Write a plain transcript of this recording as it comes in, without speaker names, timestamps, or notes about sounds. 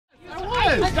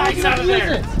Ice out of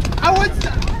there. I was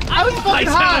fucking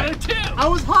high. I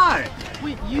was high.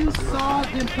 Wait, you saw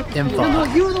him put the MFOG. No,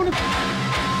 you were the one who...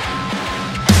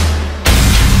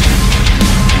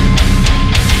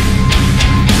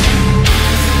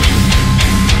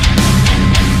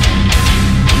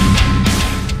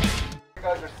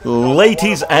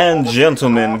 Ladies and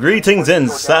gentlemen, greetings and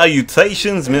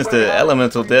salutations. Mr.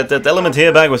 Elemental Deathelement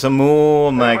here, back with some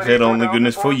more MagFed only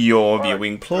goodness for your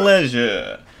viewing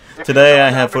pleasure. Today I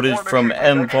have footage from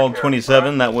MFOG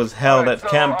 27 that was held at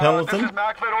Camp Pendleton.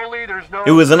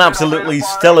 It was an absolutely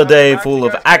stellar day full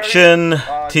of action,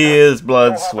 tears,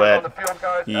 blood, sweat,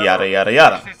 yada yada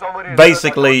yada.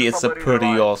 Basically, it's a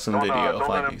pretty awesome video if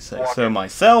I do say so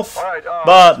myself,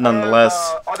 but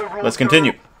nonetheless, let's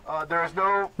continue.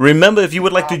 Remember, if you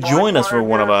would like to join us for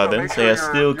one of our events, they are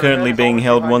still currently being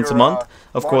held once a month.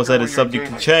 Of course, that is subject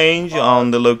to change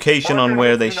on the location on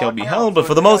where they shall be held, but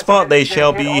for the most part, they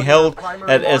shall be held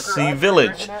at SC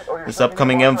Village. This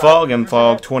upcoming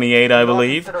MFOG 28, I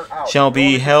believe, shall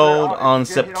be held on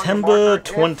September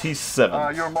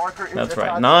 27th. That's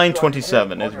right,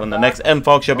 9/27 is when the next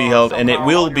MFOG shall be held, and it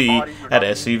will be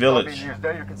at SC Village.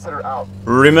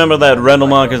 Remember that rental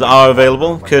markers are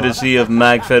available, courtesy of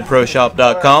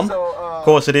MagFedProShop.com. Of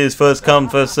course, it is first come,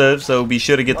 first served, so be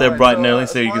sure to get there bright and early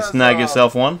so you can snag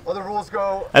yourself one.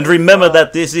 And remember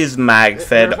that this is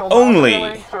MagFed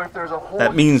only.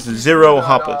 That means 0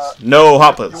 hoppers. No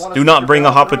hoppers. Do not bring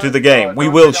a hopper to the game. We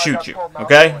will shoot you,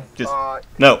 okay? Just,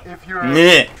 no.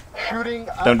 Nah.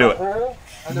 Don't do it.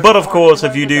 But of course,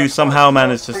 if you do somehow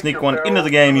manage to sneak one into the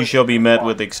game, you shall be met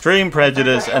with extreme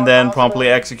prejudice and then promptly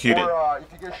executed.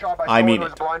 I mean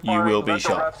it. You will be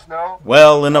shot.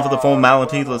 Well, enough of the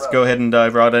formalities. Let's go ahead and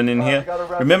dive right in here.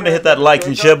 Remember to hit that like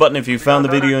and share button if you found the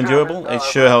video enjoyable. It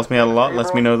sure helps me out a lot.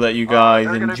 Lets me know that you guys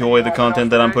enjoy the content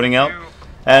that I'm putting out.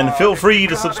 And feel free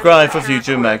to subscribe for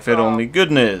future MagFed only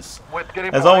goodness.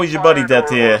 As always, your buddy Death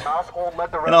here.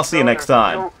 And I'll see you next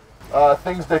time.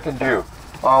 Things they can do.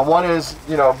 One is,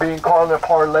 being caught in a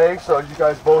parlay, so you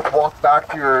guys both walk back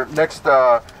to your next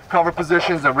cover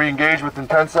positions and re-engage within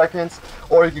 10 seconds.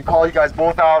 Or you can call you guys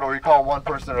both out, or you call one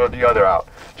person or the other out.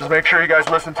 Just make sure you guys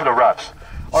listen to the refs.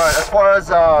 Alright, as far as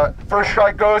first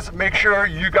strike goes, make sure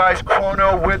you guys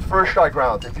chrono with first strike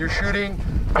rounds. If you're shooting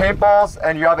paintballs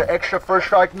and you have an extra first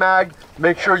strike mag,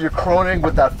 make sure you're chronoing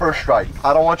with that first strike.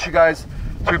 I don't want you guys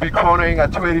to be chronoing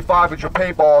at 285 with your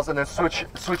paintballs and then switch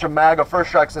a mag of first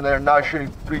strikes in there and now you're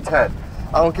shooting 310.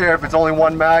 I don't care if it's only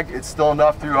one mag, it's still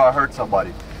enough to hurt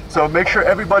somebody. So make sure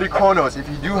everybody chronos. If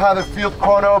you do have a field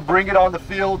chrono, bring it on the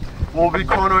field. We'll be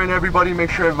chronoing everybody, make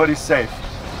sure everybody's safe.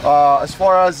 As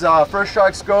far as first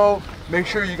strikes go, make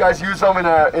sure you guys use them in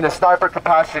a sniper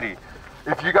capacity.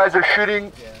 If you guys are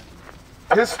shooting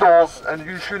pistols and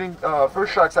you're shooting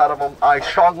first strikes out of them, I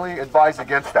strongly advise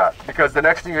against that, because the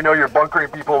next thing you know, you're bunkering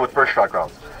people with first strike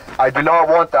rounds. I do not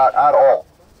want that at all.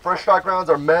 First strike rounds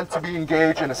are meant to be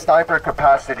engaged in a sniper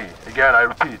capacity. Again, I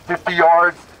repeat, 50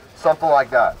 yards, something like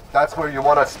that. That's where you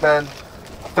want to spend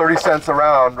 30 cents a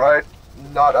round, right?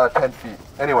 Not 10 feet.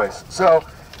 Anyways, so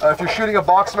if you're shooting a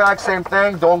box mag, same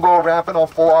thing. Don't go rampant on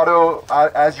full auto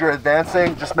as you're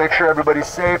advancing. Just make sure everybody's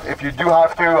safe. If you do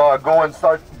have to go and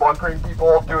start bunkering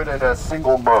people, do it in a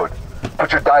single mode.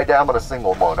 Put your die down on a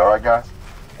single mode, alright guys?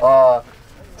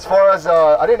 As far as,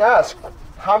 I didn't ask,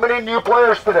 how many new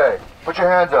players today? Put your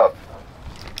hands up.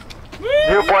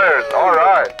 New players,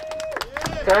 alright.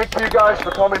 Thank you guys for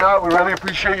coming out. We really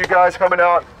appreciate you guys coming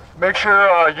out. Make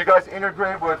sure you guys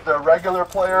integrate with the regular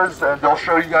players, and they'll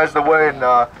show you guys the way and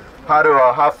how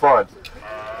to have fun.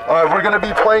 We're going to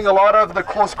be playing a lot of the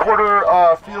close quarter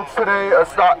fields today,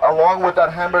 along with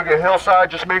that Hamburger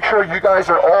Hillside. Just make sure you guys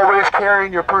are always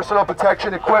carrying your personal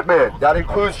protection equipment. That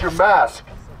includes your mask.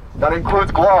 That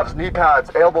includes gloves, knee pads,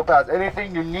 elbow pads,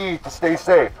 anything you need to stay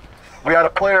safe. We had a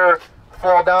player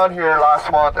fall down here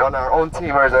last month on our own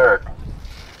team. Where's Eric?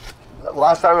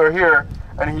 Last time we were here,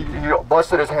 and he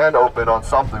busted his hand open on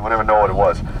something. We don't even know what it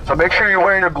was. So make sure you're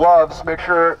wearing your gloves. Make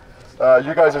sure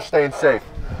you guys are staying safe.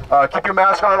 Keep your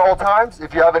mask on at all times.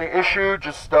 If you have any issue,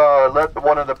 just let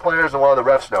one of the players and one of the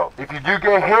refs know. If you do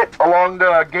get hit along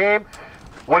the game,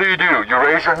 what do? You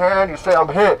raise your hand, you say, I'm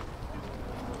hit.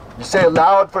 You say it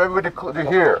loud for everybody to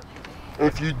hear.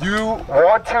 If you do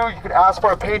want to, you can ask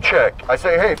for a paint check. I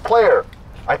say, hey, player,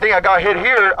 I think I got hit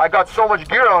here. I got so much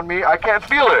gear on me, I can't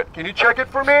feel it. Can you check it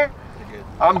for me?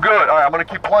 I'm good. All right, I'm going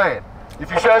to keep playing.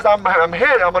 If he says I'm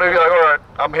hit, I'm going to be like, all right,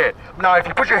 I'm hit. Now, if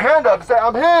you put your hand up and say,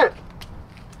 I'm hit.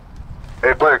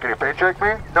 Hey, player, can you paint check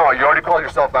me? No, you already called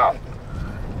yourself out.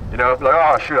 Like,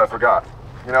 oh, shoot, I forgot.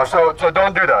 So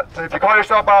don't do that. So if you call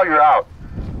yourself out, you're out.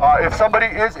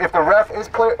 If the ref is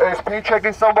paint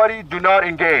checking somebody, do not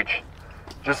engage.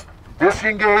 Just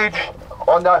disengage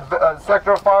on that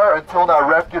sector of fire until that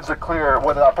ref gives a clear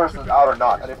whether that person's out or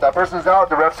not. And if that person's out,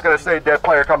 the ref's gonna say dead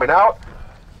player coming out,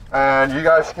 and you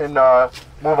guys can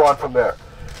move on from there.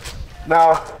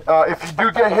 Now, if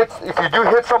you do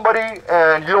hit somebody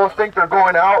and you don't think they're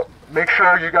going out, make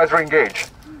sure you guys are engaged.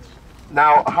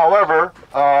 Now, however,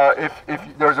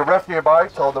 if there's a ref nearby,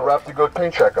 tell the ref to go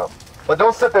paint check them. But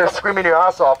don't sit there screaming your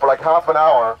ass off for like half an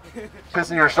hour,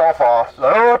 pissing yourself off.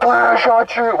 Like, oh, player, I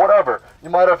shot you, whatever.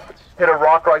 You might have hit a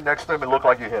rock right next to him and look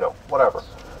like you hit him, whatever.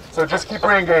 So just keep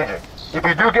re-engaging. If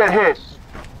you do get hit,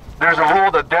 there's a rule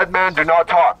that dead men do not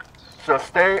talk. So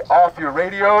stay off your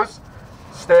radios,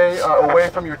 stay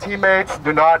away from your teammates,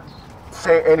 do not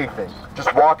say anything.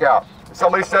 Just walk out. If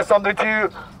somebody says something to you,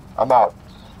 I'm out.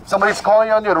 If somebody's calling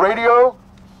you on your radio,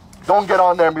 don't get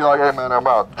on there and be like, hey man, I'm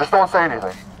out. Just don't say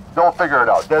anything. Don't figure it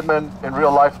out. Dead men in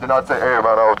real life do not say, hey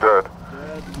man, I was dead.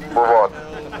 Move on.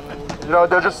 You know,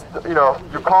 they're just, you know,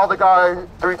 you call the guy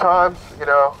 3 times, you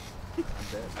know,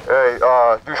 hey,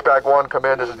 douchebag 1, come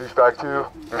in, this is douchebag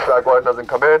 2. Douchebag 1 doesn't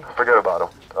come in, forget about him.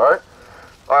 Alright?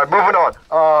 Alright, moving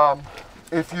on.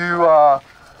 If you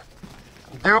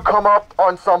do come up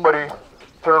on somebody,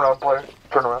 turn around, player,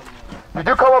 turn around. If you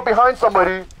do come up behind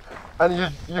somebody,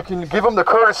 and you can give him the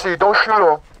courtesy, don't shoot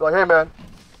him. Like, hey man,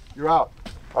 you're out.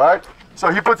 Alright?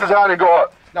 So he puts his hand and go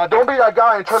up. Now don't be that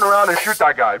guy and turn around and shoot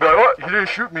that guy. Be like, oh, he didn't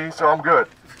shoot me, so I'm good.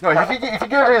 No, if you give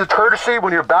me the courtesy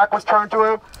when your back was turned to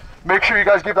him, make sure you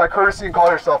guys give that courtesy and call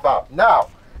yourself out. Now,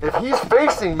 if he's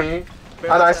facing me,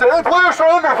 and I say, hey, player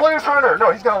surrender,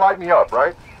 no, he's gonna light me up,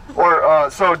 right? Or,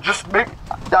 so just make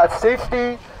that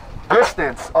safety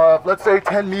distance of, let's say,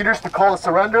 10 meters to call a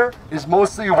surrender is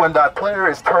mostly when that player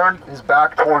is turned his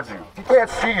back towards you. If he can't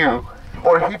see you,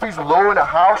 or if he's low in a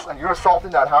house and you're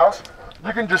assaulting that house,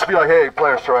 you can just be like, hey,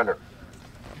 player, surrender.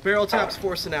 Barrel tap's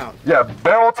forcing out. Yeah,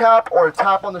 barrel tap or a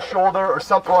tap on the shoulder or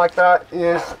something like that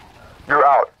is, you're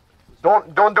out.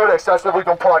 Don't do it excessively.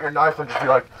 Don't pull out your knife and just be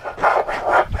like,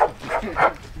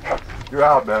 you're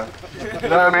out, man. You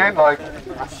know what I mean? Like,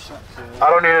 I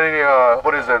don't need any,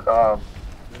 what is it?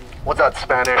 What's that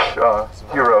Spanish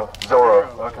hero? Zorro.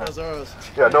 Okay. No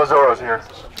Zorros. Yeah, no Zorros here.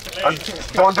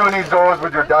 Don't do any Zorros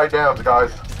with your die-dams,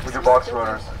 guys. With your box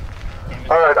runners.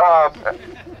 Alright,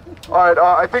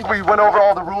 I think we went over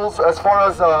all the rules. As far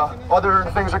as other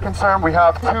things are concerned, we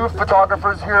have 2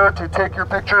 photographers here to take your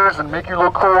pictures and make you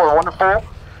look cool and wonderful.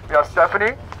 We have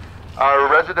Stephanie, our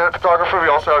resident photographer. We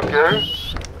also have Gary.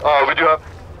 We do have...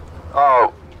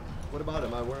 What about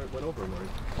him? I went over him.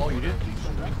 Oh, you did?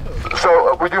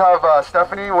 So we do have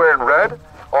Stephanie wearing red,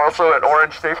 also an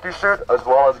orange safety suit, as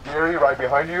well as Gary right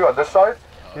behind you on this side.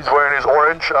 He's wearing his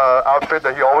orange outfit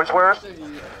that he always wears.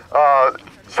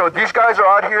 So these guys are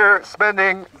out here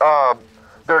spending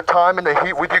their time in the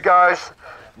heat with you guys,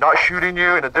 not shooting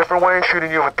you in a different way,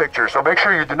 shooting you with pictures. So make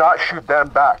sure you do not shoot them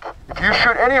back. If you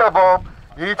shoot any of them,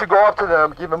 you need to go up to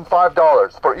them, give them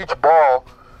 $5 for each ball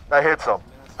that hits them.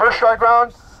 First strike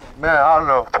round, man, I don't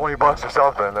know, 20 bucks or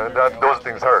something, and those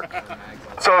things hurt.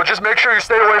 So just make sure you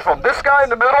stay away from this guy in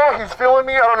the middle. He's feeling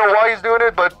me. I don't know why he's doing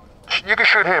it, but you can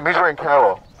shoot him. He's wearing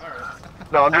camo.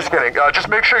 No, I'm just kidding. Just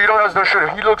make sure you don't shoot him.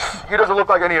 He doesn't look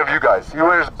like any of you guys. He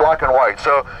wears black and white.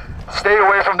 So stay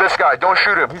away from this guy. Don't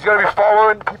shoot him. He's gonna be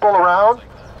following people around.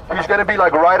 He's gonna be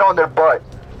like right on their butt,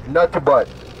 nut to butt.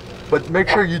 But make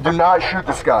sure you do not shoot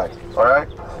this guy. All right?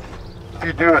 If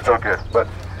you do, it's okay. But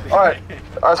all right.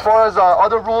 As far as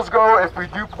other rules go, if we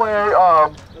do play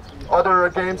other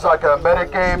games like a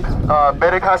medic game,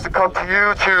 medic has to come to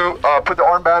you to put the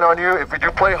armband on you. If we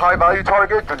do play high value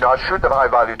target, do not shoot the high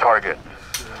value target.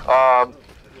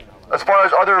 As far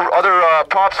as other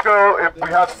props go, if we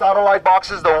have satellite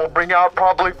boxes that we'll bring out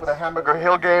probably for the Hamburger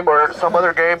Hill game or some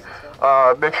other game,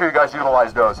 make sure you guys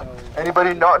utilize those.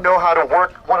 Anybody not know how to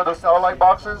work one of those satellite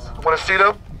boxes? Want to see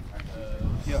them?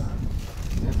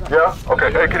 Yeah?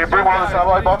 Okay. Hey, can you bring one of the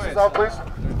satellite boxes out, please?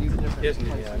 Yes,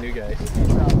 new guy.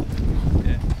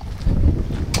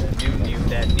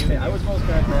 New. I was most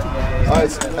bad.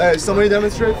 Alright, hey, somebody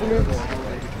demonstrate for me?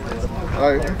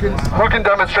 Alright, who can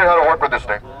demonstrate how to work with this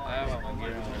thing?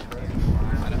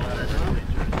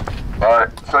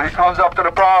 Alright, so he comes up to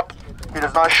the prop. He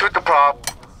does not shoot the prop.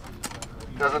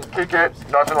 Doesn't kick it,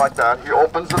 nothing like that. He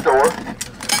opens the door.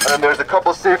 And then there's a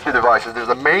couple safety devices. There's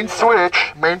a main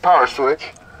switch, main power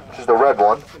switch, which is the red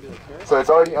one. So it's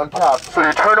already uncapped. So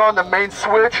you turn on the main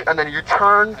switch and then you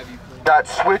turn that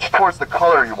switch towards the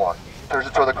color you want. Turns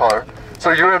it toward the color.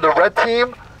 So you're in the red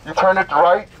team, you turn it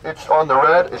right, it's on the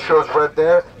red, it shows red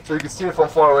there, so you can see it from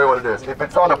far away what it is. If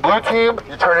it's on the blue team,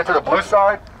 you turn it to the blue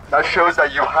side, that shows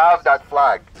that you have that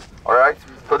flag. All right.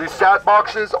 So these stat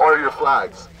boxes are your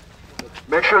flags.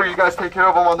 Make sure you guys take care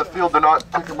of them on the field. Do not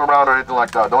kick them around or anything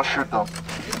like that. Don't shoot them.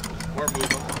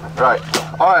 Right.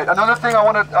 All right. Another thing I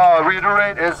want to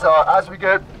reiterate is as we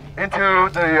get into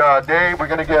the day, we're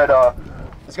gonna get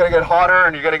it's gonna get hotter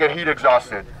and you're gonna get heat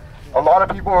exhausted. A lot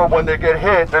of people, when they get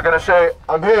hit, they're gonna say,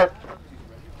 "I'm hit."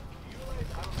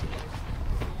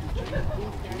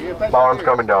 My arm's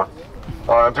coming down.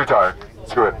 I'm too tired.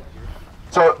 Screw it.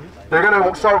 So they're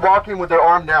gonna start walking with their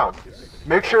arm down.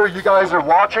 Make sure you guys are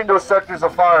watching those sectors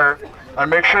of fire, and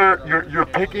make sure you're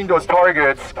picking those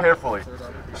targets carefully.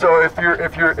 So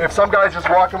if some guy's just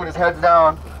walking with his head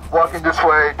down, walking this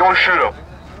way, don't shoot him.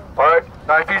 All right.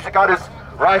 Now if he's got his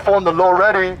rifle on the low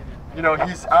ready, you know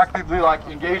he's actively like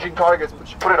engaging targets.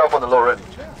 Put it up on the low ready.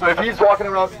 So if he's walking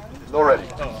around low ready,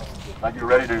 like you're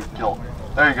ready to kill.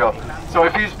 There you go. So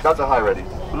if that's a high ready.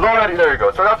 Low ready. There you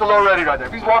go. So that's a low ready right there.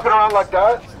 If he's walking around like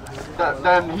that,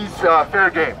 then he's fair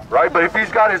game, right? But if he's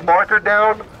got his marker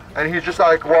down and he's just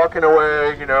like walking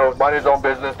away, you know, mind his own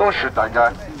business, don't shoot that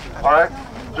guy. All right,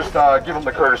 just give him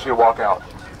the courtesy to walk out.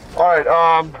 All right,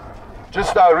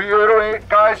 just reiterate,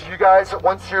 guys. You guys,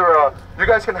 once you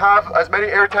guys can have as many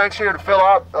air tanks here to fill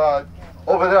out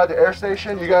over there at the air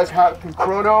station. You guys can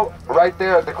chrono right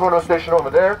there at the chrono station over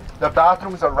there. The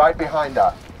bathrooms are right behind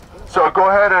that. So go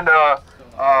ahead and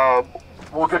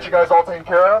we'll get you guys all taken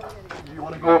care of. You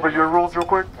want to go over your rules real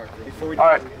quick? Before we do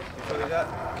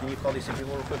that, can you call these people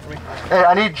real quick for me? Hey,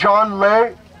 I need John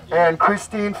Lay and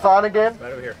Christine Flanagan.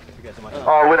 Right over here. You guys don't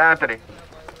mind. With Anthony.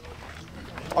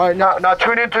 All right, now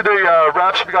tune into the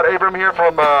reps. We got Abram here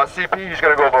from CP. He's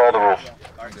gonna go over all the rules.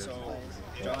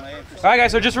 All right,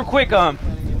 guys. So just real quick,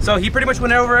 so he pretty much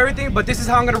went over everything, but this is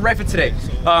how I'm gonna ref it today.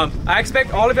 I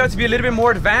expect all of y'all to be a little bit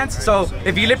more advanced. So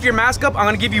if you lift your mask up, I'm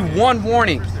gonna give you one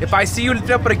warning. If I see you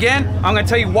lift up it again, I'm gonna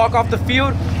tell you walk off the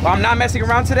field. I'm not messing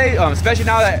around today, especially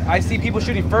now that I see people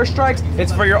shooting first strikes.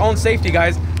 It's for your own safety,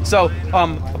 guys. So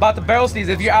about the barrel steeds,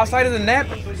 if you're outside of the net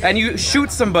and you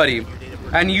shoot somebody,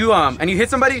 and you hit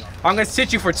somebody, I'm gonna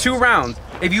sit you for 2 rounds.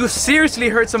 If you seriously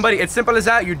hurt somebody, it's simple as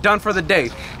that. You're done for the day.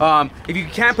 If you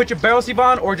can't put your barrel sleeve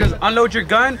on or just unload your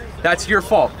gun, that's your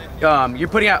fault. You're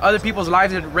putting out other people's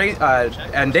lives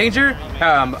in danger,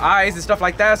 eyes and stuff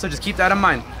like that. So just keep that in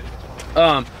mind.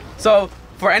 So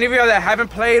for any of you that haven't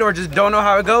played or just don't know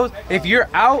how it goes, if you're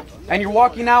out and you're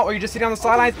walking out or you're just sitting on the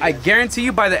sidelines, I guarantee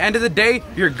you by the end of the day,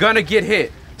 you're gonna get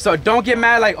hit. So don't get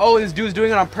mad like, oh, this dude's doing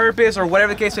it on purpose or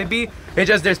whatever the case may be. It's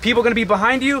just there's people gonna be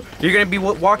behind you. You're gonna be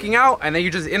walking out, and then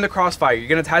you're just in the crossfire. You're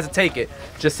gonna have to take it.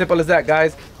 Just simple as that,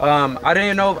 guys. I didn't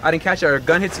even know. I didn't catch it. Our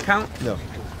gun hits count? No.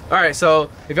 All right. So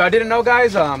if y'all didn't know,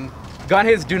 guys, gun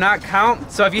hits do not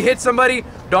count. So if you hit somebody,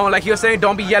 don't, like he was saying,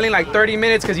 don't be yelling like 30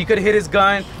 minutes because you could hit his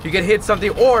gun. You could hit something,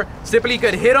 or simply you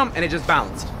could hit him and it just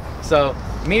bounced. So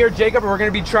me or Jacob, we're gonna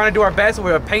be trying to do our best.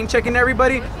 We're paint checking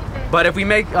everybody. But if we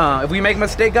make a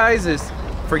mistake, guys, just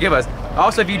forgive us.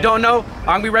 Also, if you don't know,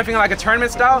 I'm gonna be reffing like a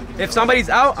tournament style. If somebody's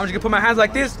out, I'm just gonna put my hands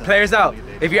like this, player's out.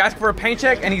 If you ask for a paint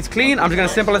check and he's clean, I'm just gonna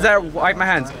simple as that, wipe my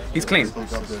hands. He's clean.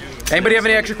 Anybody have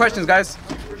any extra questions, guys?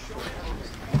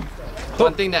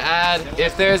 One thing to add,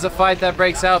 if there's a fight that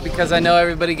breaks out, because I know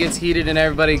everybody gets heated and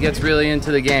everybody gets really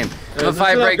into the game. If a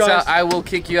fight breaks out, I will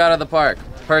kick you out of the park,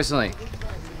 personally.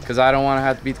 Because I don't want to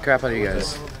have to beat the crap out of you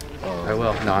guys. I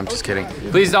will. No, I'm just kidding.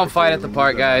 Please don't fight at the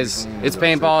park, guys. It's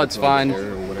paintball, it's fun.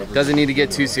 Doesn't need to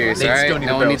get too serious, alright?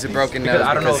 No one needs a broken nose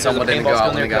because someone didn't go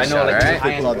out when they got shot,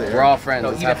 alright? We're all friends.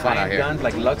 Let's have fun out here. Guns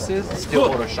like Lux's still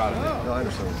auto shot him.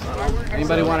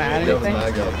 Anybody want to add anything?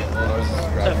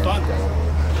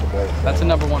 That's a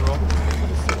 #1 rule.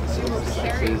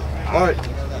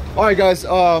 All right, guys.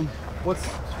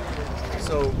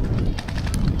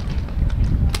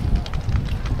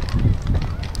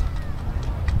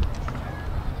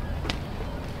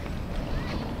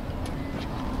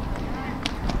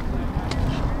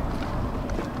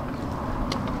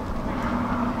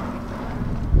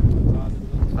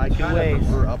 I can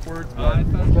prefer upwards, but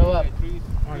Go up.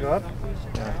 go up.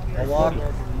 Yeah. I'll walk.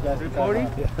 340?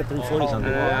 Yeah, 340 on the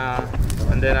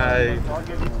wall. And then I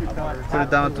put it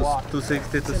down to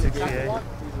 260 to 68.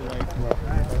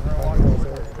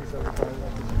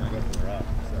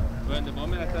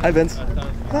 Hi, Vince.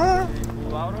 Ah.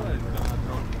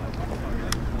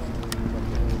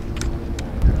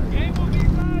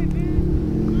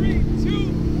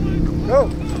 Go.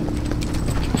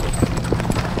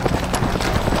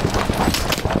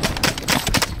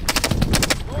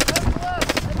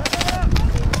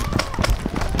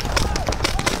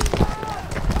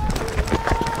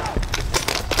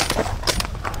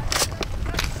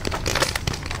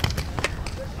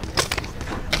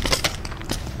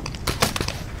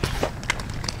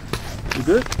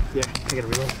 Yeah, I gotta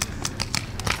reload.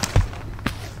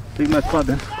 Take my spot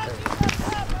then.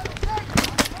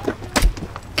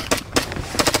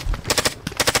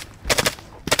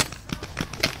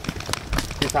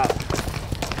 Get top.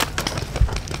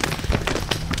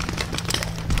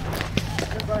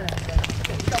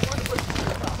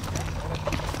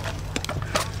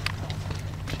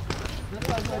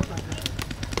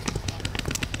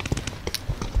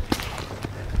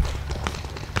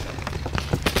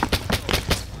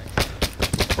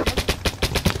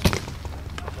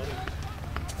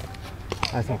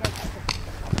 I think.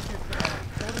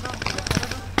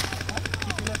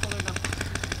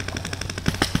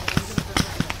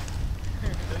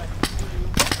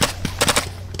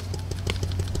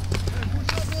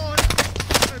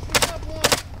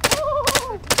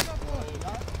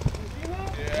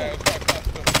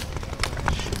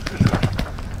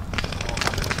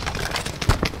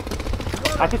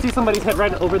 I can see somebody's head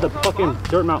right over the fucking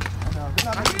dirt mound.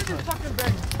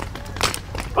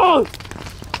 Oh!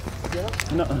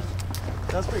 No.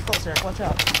 That's pretty close, Eric. Watch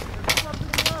out.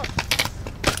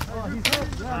 Oh, he's hit.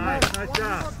 Yeah, nice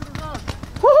job.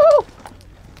 Woohoo!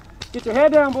 Get your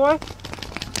head down, boy.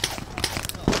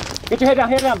 Get your head down,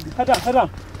 head down, head down, head down.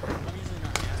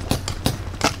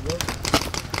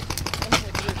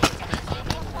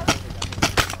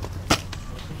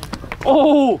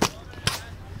 Oh!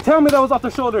 Tell me that was off the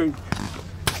shoulder.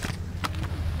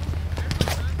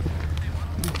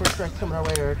 First strike coming our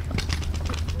way, Eric.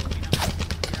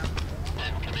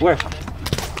 Where?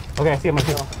 Okay, I see him. I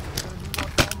see him.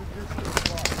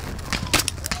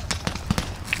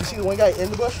 You see the one guy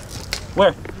in the bush?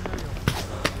 Where?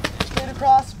 Straight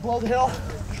across, below the hill.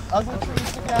 Ugly tree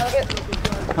sticking out of it.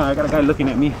 Oh, I got a guy looking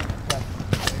at me.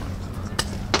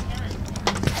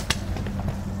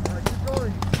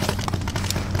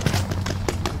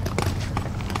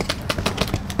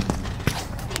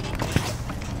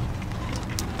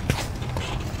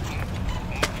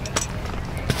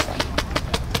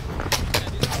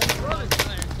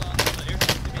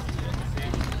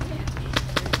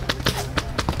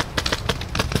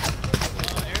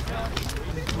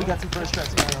 We got some first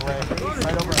strikes coming our way.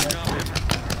 Right over our head.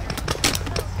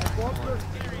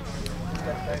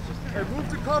 Hey, move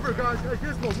to cover, guys. Hey,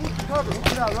 Gizmo, move to cover. Move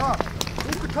to that rock.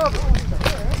 Move to cover.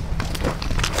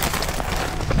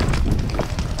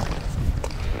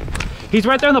 He's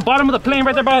right there on the bottom of the plane,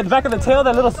 right there by the back of the tail,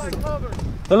 that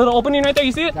little opening right there.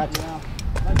 You see it? Gotcha.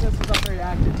 My pistol's not very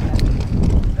active.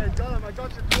 Hey, got him. I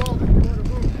got your 12 if you want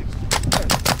to move.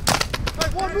 Hey,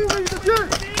 one move in the view. On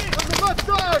the left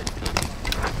side.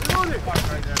 Reload it.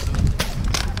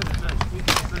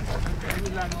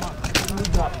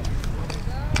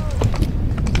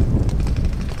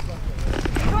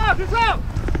 He's out!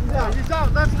 Yeah, he's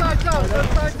out. Left side's out.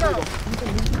 Left side's out.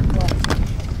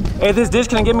 Hey, this ditch,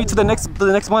 can I get me to the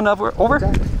next one over?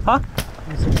 Huh?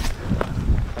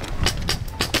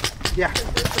 Yeah.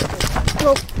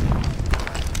 Go.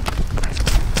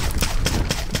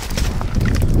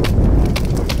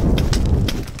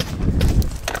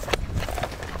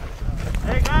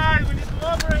 Hey guys, we need to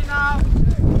operate now.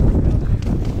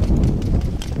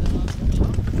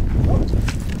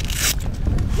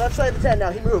 Left side of the tent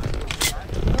now. He moved.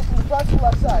 He moved from the front to the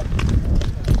left side.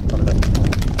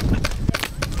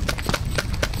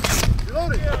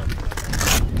 Reload it.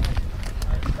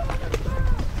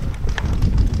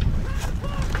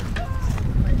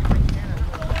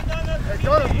 Hey,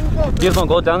 got him. Move up. You guys don't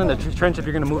go down in the trench if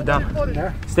you're gonna move down.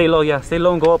 Stay low, yeah. Stay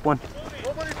low and go up one.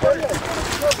 Nobody cover.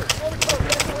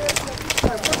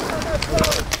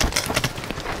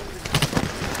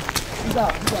 He's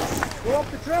out. He's out. Go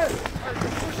up the trench. Hey,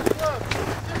 push it left.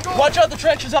 Keep going. Watch out, the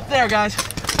trench is up there, guys.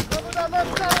 Cover that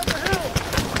left side of the hill.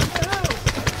 The hill.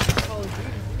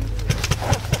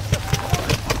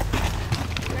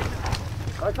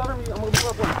 Alright, cover me. I'm gonna move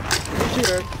up one.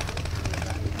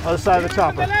 Other side of the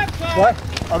chopper. What?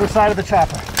 Other side of the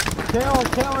chopper. Tail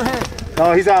or head?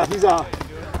 Oh, he's out. He's out.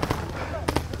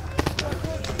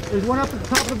 There's one up at the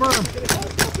top of the berm.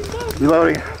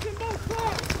 Reloading.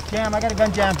 Jam, I got a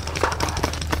gun jam.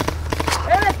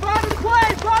 Eric, bottom of the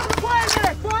plane! Bottom of the plane,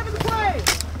 Eric! Bottom of the plane!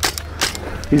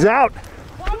 He's out.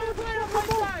 Bottom of the plane on my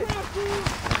side!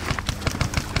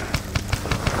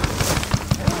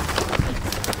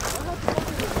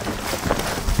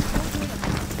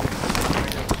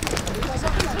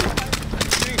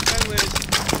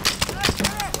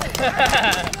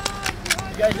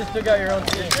 You guys just took out your own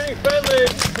team. Shooting friendly.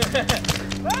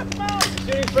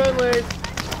 Shooting friendly.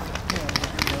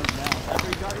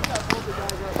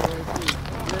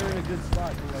 You're in a good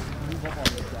spot to like move up on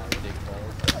this guy.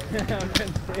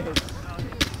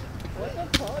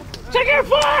 Check your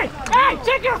foot! Hey,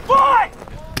 check your foot!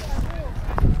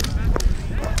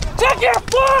 Check your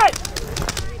foot!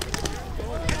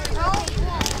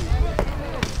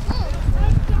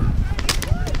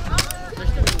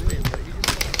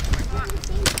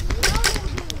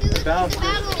 Bounce.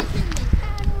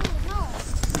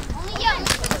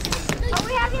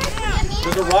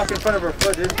 There's a rock in front of her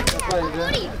foot, dude. That's why you're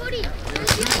doing it.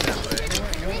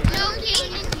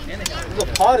 There's a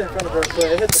pod in front of her foot.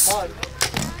 It hit the pod.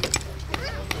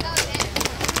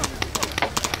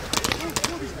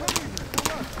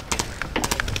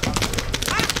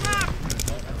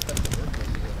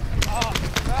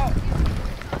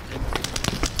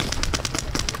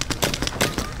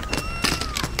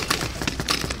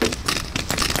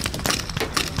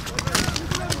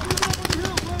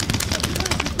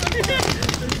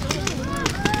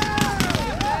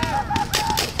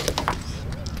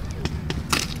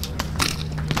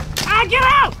 Get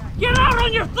out! Get out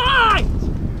on your thigh!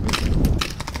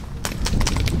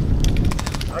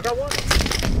 I got one.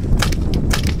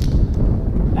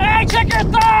 Hey, check your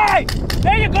thigh!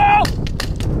 There you go!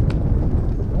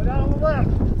 Go down on the left.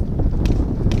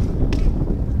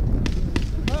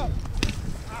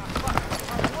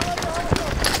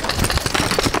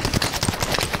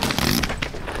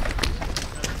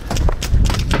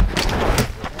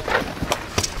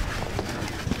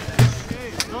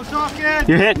 No talking.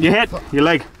 You hit your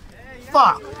leg.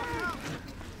 Fuck.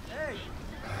 Hey.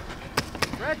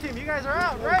 Red team, you guys are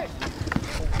out, right?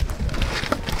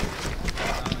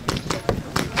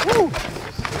 Woo.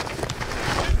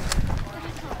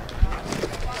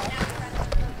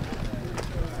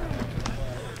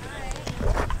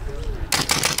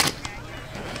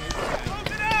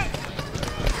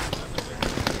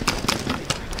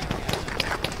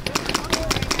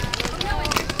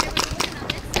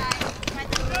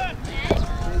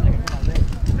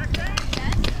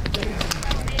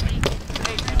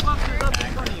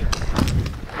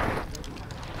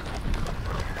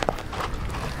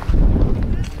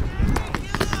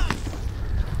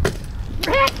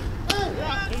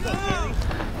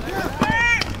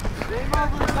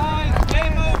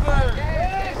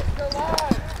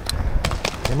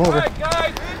 Game over. Alright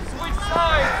guys, switch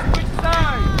sides, switch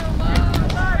sides.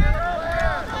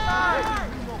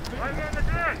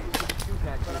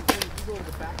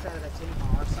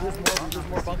 There's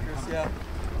more bunkers, yeah.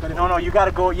 No, you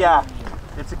gotta go, yeah.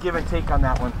 It's a give and take on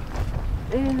that one.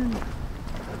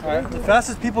 Alright, the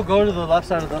fastest people go to the left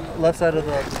side of the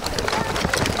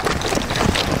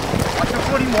Watch your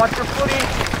footing, watch your footing.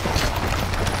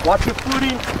 Watch your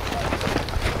footing.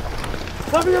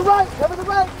 Cover your right, cover the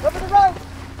right, cover the right.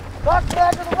 Box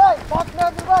man to the right, box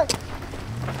man to the right.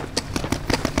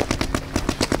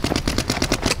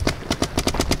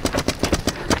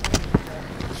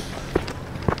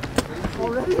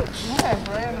 Already?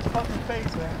 Yeah, right in his fucking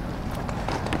face, man.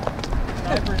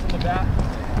 Snipers in the back.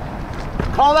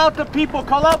 Call out the people,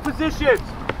 call out positions.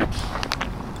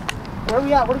 Where are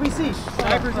we at? What do we see?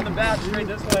 Snipers in the back, straight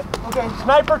this way. Okay,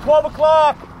 sniper 12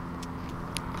 o'clock.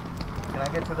 Can I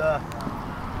get to the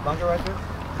bunker right there?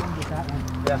 Get that one.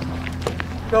 Yeah.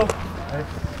 Go. Right.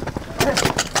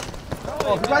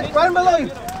 Oh, right below you.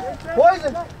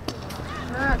 Poison.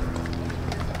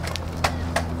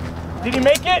 Did he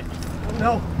make it?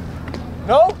 No.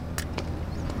 No?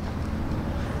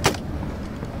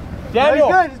 Daniel.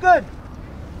 No, he's good, he's good.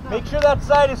 Make sure that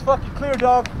side is fucking clear,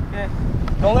 dog. Okay.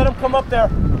 Don't let him come up there.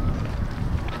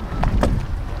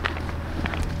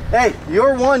 Hey,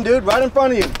 you're one, dude, right in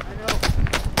front of you.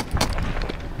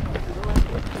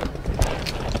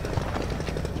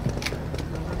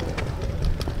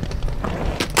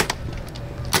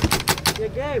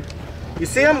 You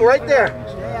see him right there?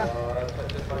 Yeah.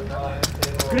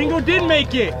 Gringo did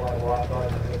make it.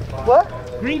 What?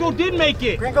 Gringo did make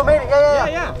it. Gringo made it,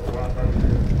 yeah.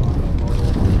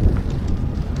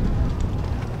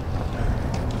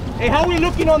 Hey, how are we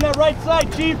looking on that right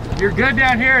side, Chief? You're good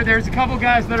down here. There's a couple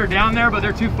guys that are down there, but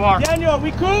they're too far. Daniel, are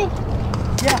we cool?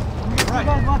 Yeah. Right. You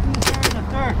guys watching this area in the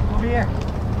third, over here.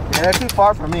 Yeah, they're too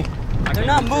far from me. They're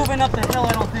not moving up the hill,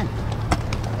 I don't think.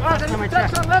 Oh, there's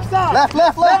protection on left side. Left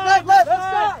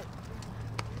side.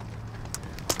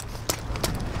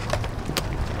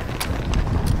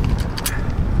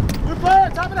 We're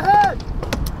playing, top of the head.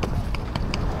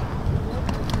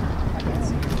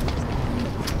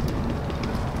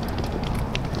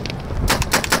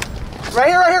 Right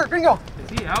here, Gringo. Is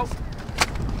he out?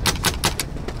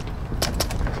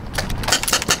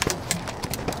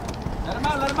 Let him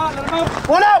out.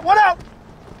 One out.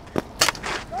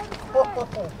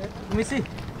 Let me see.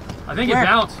 I think it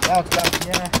bounced. Bounce,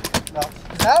 yeah. No.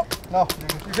 Is it out? No.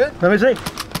 You good? Let me see.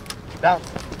 Down.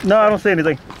 No, I don't see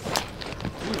anything.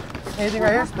 Anything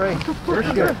right here? Spray. Where'd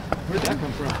that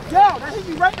come from? Yo, that hit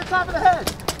you right in the top of the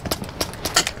head.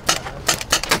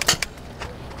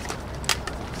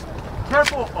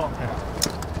 Careful. Oh, okay.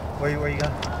 Where you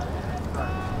got?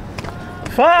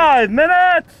 5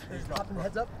 minutes. Popping the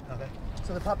heads up. Okay.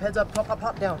 So the pop heads up,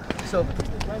 pop down. So.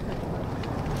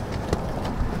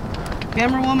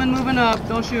 Camera woman moving up.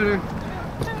 Don't shoot her.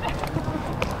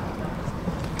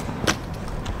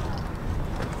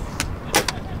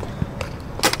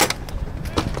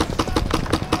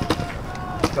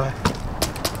 Go ahead.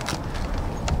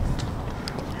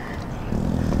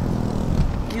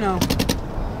 You know,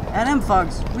 at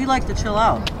MFOGs, we like to chill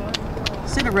out.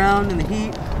 Sit around in the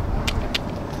heat.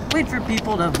 Wait for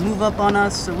people to move up on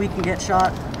us so we can get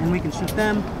shot and we can shoot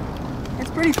them. It's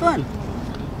pretty fun.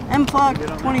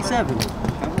 MFOG 27.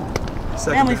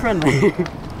 Family friendly.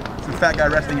 It's a fat guy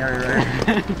resting area right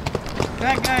here.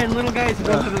 Fat guy and little guys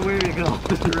go to the way we go.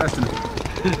 You're resting.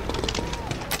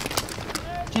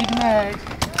 Keep them eggs.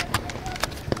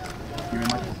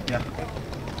 Yeah.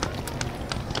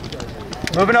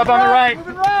 Moving up on the right.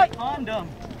 Moving right. Condom.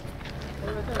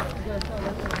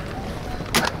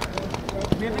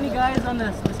 Do we have any guys on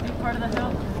the steep part of the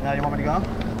hill? Now you want me to go?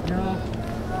 No.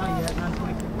 Not yet. Not until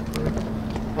we...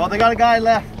 Well, they got a guy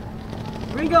left.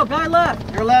 Ringo, guy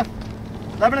left. Your left.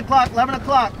 11 o'clock. 11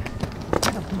 o'clock.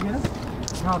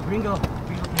 No, Gringo.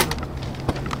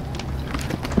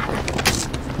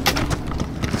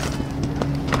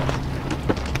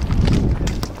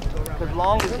 The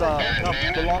longest,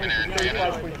 the longest is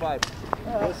 35.5.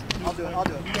 I'll do it.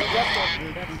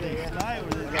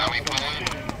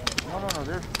 No,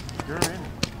 they're in.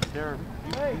 These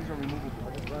are removable.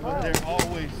 They're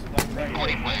always like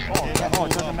right here. Oh,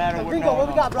 it doesn't matter what. Gringo, what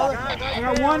we got, brother? I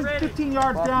got one 15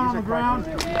 yards down on the ground.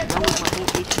 That was my whole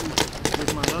issue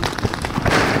with my other.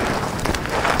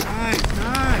 Nice.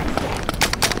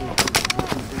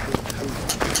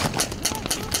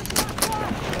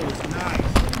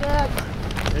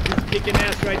 They're just kicking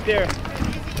ass right there.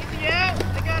 Easy out.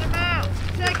 They got him out.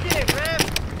 Check it, ref.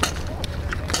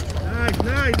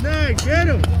 Nice. Get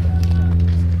him.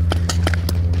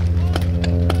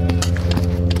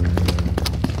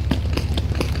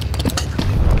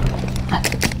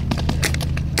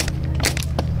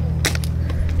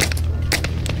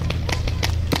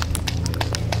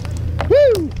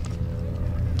 Woo!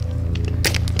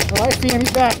 Oh, I see him.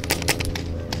 He's back.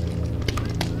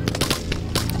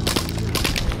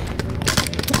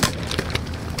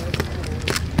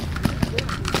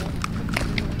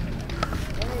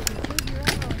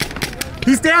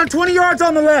 He's down 20 yards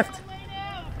on the left.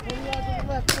 20 yards on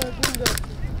the left.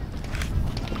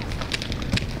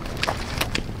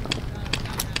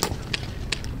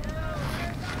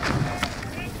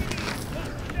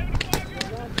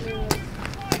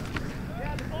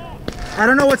 I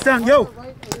don't know what's down. Yo.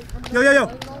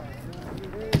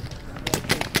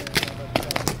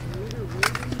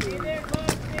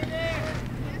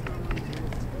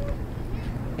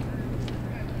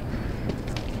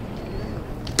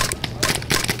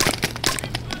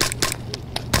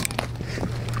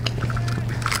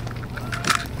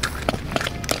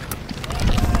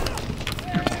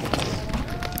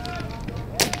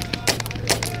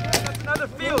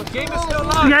 The game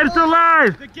is still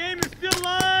alive. The game is still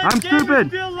alive. I'm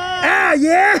stupid. Ah,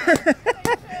 yeah.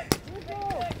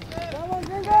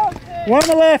 One on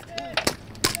the left.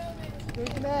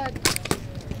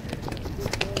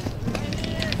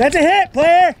 That's a hit,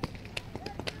 player.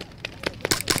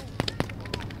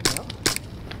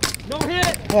 No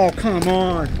hit. Oh, come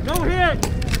on. No hit.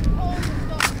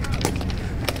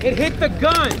 It hit the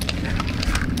gun.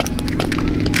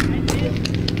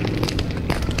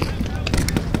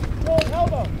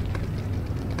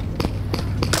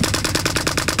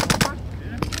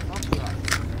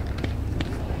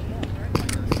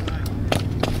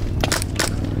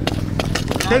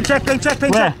 Paint check.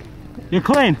 Where? You're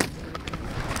clean.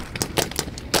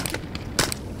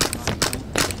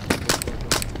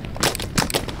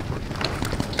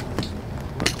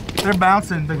 They're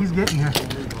bouncing, but he's getting here.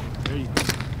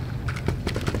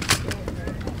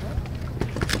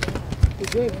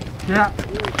 Yeah.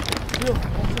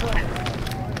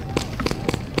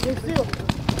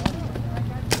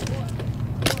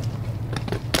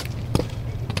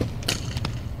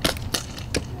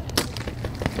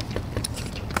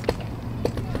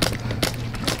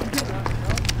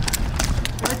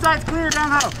 Right side's clear, down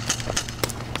huddle.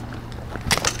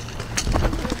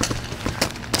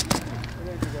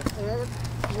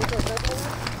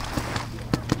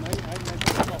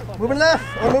 Moving left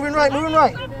or moving right,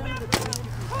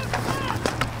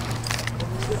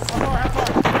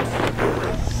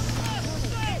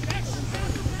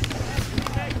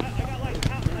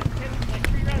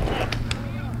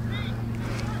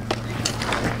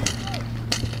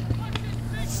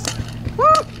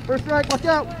 strike, watch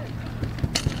out.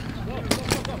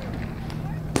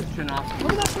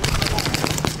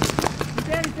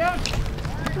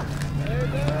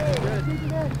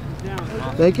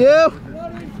 Thank you.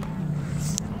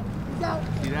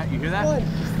 See that? You hear that? You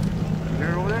hear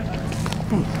it over there?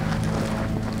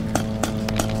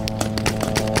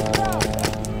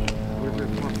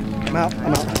 I'm out.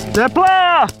 Deploy!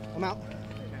 I'm out.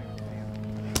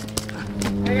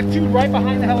 I got two right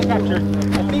behind the helicopter. I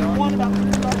think one about 3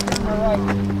 yards to my right.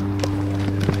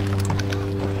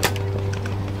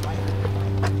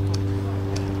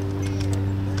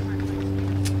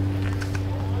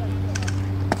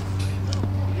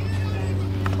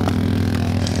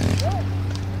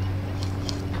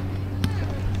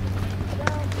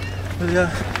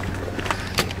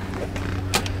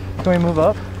 Can we move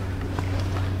up?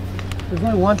 There's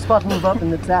only one spot to move up,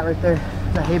 and it's that right there.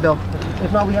 That hay bale.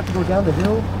 If not, we have to go down the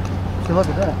hill. So look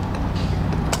at that.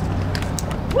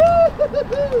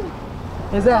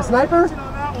 Woo! Is that a sniper?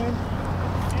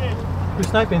 Who's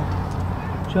sniping?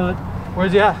 Shot.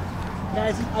 Where's he at?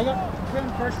 Guys, I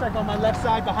got first strike on my left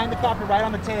side, behind the copter, right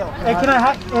on the tail. Hey, can I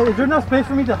hide? Is there enough space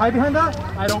for me to hide behind that?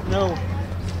 I don't know.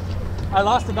 I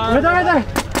lost the guy. Right there, right there.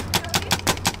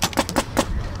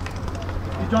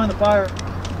 He's drawing the fire.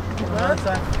 Right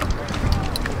side.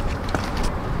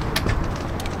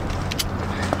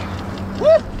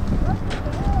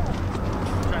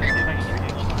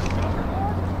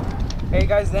 Hey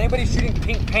guys, is anybody shooting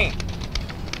pink paint?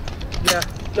 Yeah.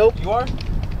 Nope. You are?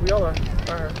 We all are.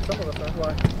 Some of us are.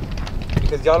 Why?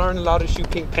 Because y'all aren't allowed to shoot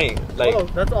pink paint. Like, oh,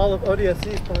 that's all of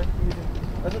ODSC's point using.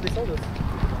 That's what they told us.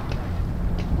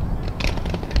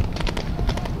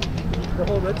 The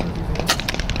whole red team's using it.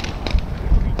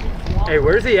 Hey,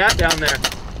 where's he at down there?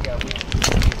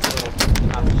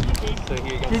 so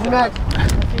here you go. He's Max. I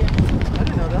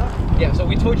didn't know that. Yeah, so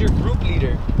we told your group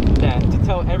leader that to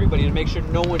tell everybody to make sure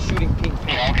no one's shooting pink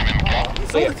paint. He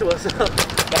sold it to us.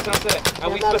 That's what I said.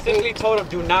 And we specifically told him,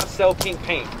 do not sell pink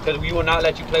paint, because we will not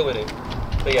let you play with it.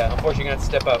 So yeah, unfortunately, you're going to have to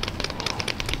step up.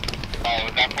 Oh,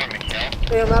 is that for Miguel?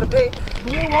 Hey, I'm out of paint.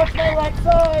 You watch my right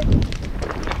side.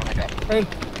 Hey.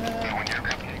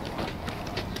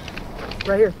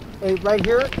 Right here. Hey, right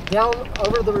here, down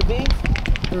over the ravine.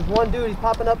 There's one dude, he's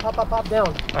popping up, pop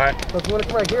down. Alright. So if you want to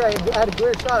come right here, I had a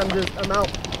clear shot, I'm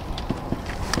out.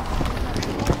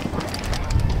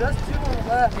 That's two on the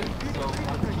left.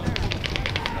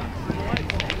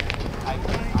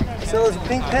 So is it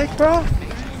pink tank, bro?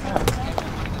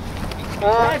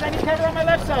 Guys, I need cover on my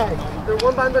left side. There's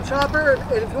one behind the chopper,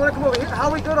 and if you want to come over here, how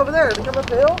are we doing over there? They come up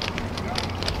the hill?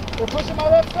 We're pushing my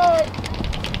left side.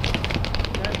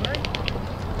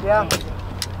 Yeah.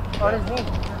 On his knee.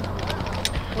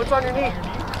 What's on your knee?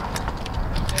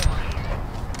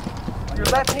 Your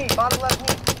left knee, bottom left knee.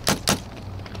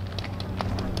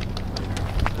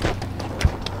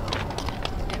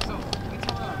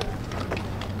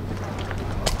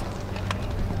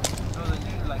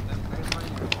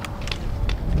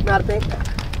 Not a thing.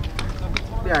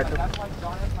 Yeah,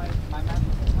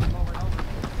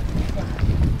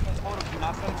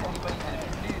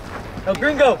 El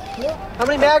Gringo! how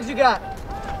many mags you got?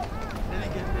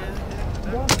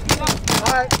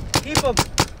 Alright, keep them.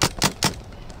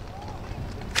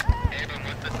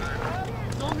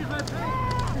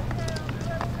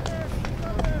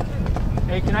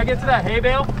 Hey, can I get to that hay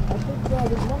bale?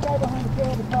 There's one guy behind the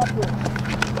tail of the top here.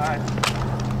 Alright.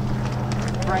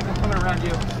 Frank, I'm coming around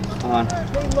you. Hold on.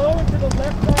 Stay low and to the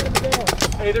left side of the bale.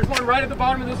 Hey, there's one right at the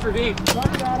bottom of this ravine.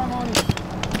 Roger that, I'm on it.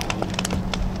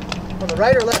 On the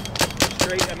right or left?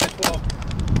 Straight at my 12.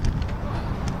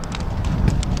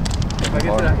 If I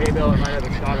get to that hay bale, I might have a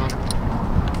shot on it.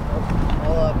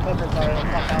 I'll cover fire and I'll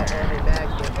pop out all your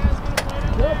bags.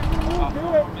 Yep, do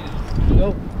it. Go.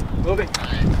 Move it.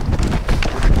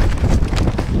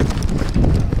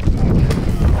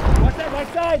 Watch that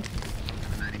right side.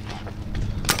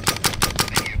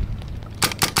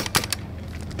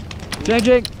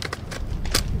 Jake.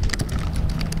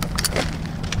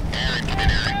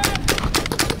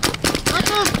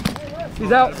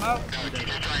 He's out.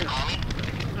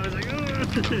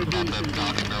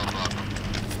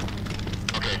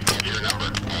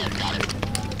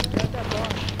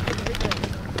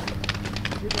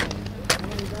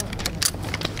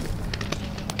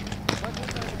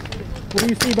 What do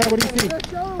you see, bud? What do you see?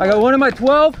 I got one in my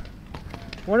 12,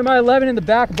 one in my 11 in the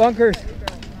back bunkers.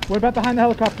 What about behind the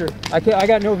helicopter? I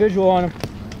got no visual on him.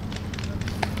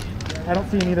 I don't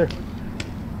see him either.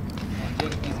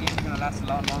 These games are going to last a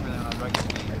lot longer than I was regular.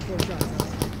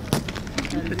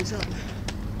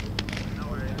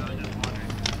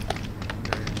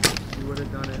 You would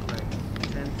have done it like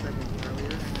 10 seconds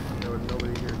earlier, there was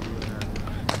nobody here to do it.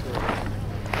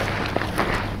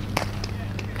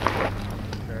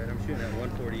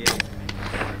 148.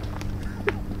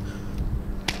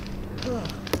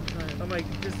 I'm like,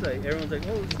 just like, everyone's like,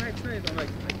 oh, snipe. I'm like,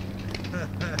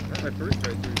 my first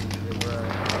strike through, they were,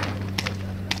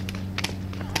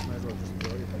 might as well just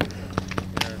throw it.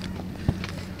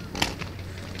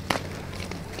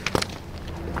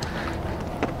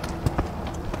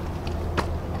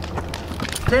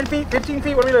 Yeah. 10 feet, 15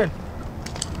 feet, what are we doing?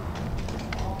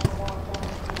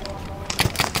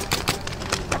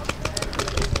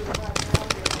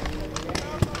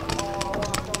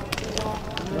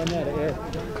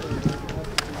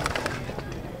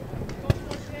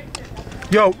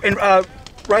 Yo, in, right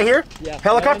here? Yeah.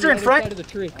 Helicopter in front? Side of the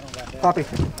tree. Copy.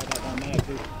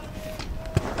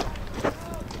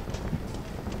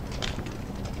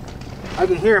 I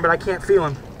can hear him, but I can't feel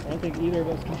him. I don't think either of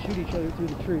us can shoot each other through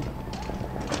the tree.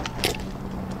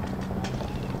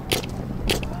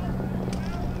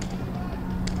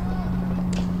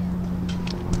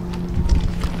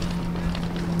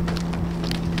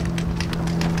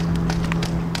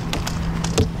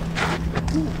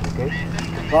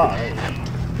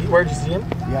 Where'd you see him?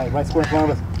 Yeah, right square in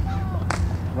front of us.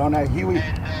 Around that Huey.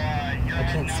 I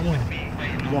can't see him.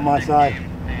 He's on my side.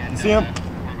 You see him?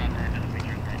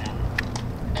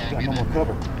 He's got no more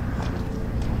cover.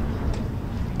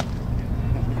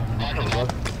 Cover, bud.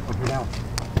 Up here down.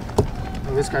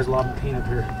 Oh, this guy's lobbing paint up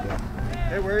here. Yeah.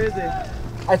 Hey, where is he?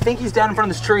 I think he's down in front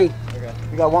of this tree. Okay.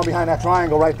 We got one behind that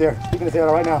triangle right there. Speaking his head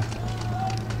right now.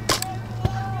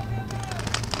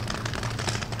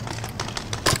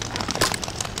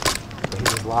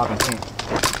 Lobbing paint.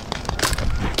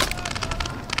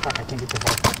 Fuck, I can't get this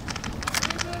off.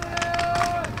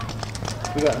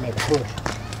 We gotta make a push.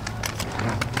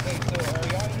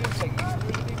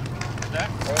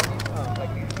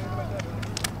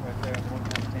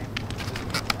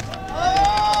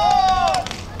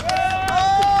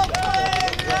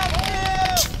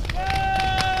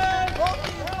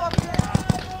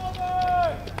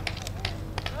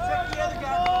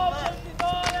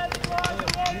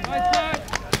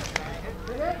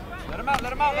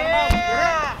 Let him out.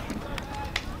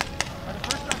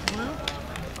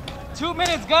 2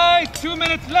 minutes, guys. 2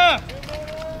 minutes left.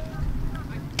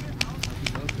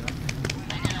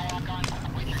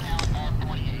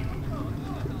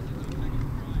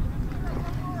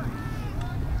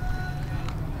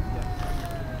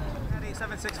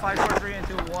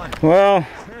 Well,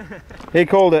 he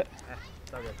called it.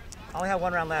 I only have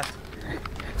one round left.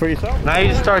 For yourself? Now you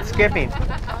just start skipping. Is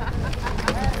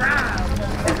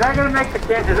that gonna make the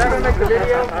video?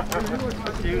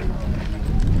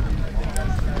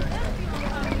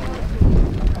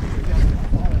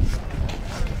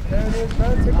 There it is, bro.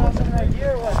 Took off some of that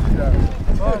gear. What?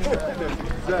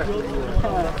 Exactly.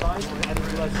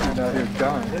 Out here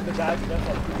dying.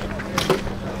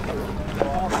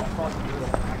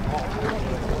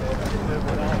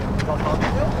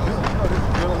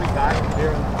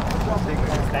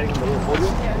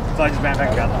 So I just ran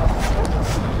back out.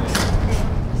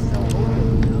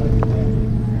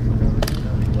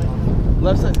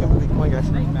 Left side, come on, guys.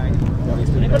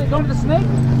 Anybody going to the snake?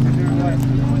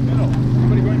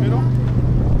 Anybody going middle?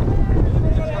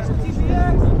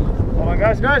 Hold on,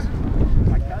 guys.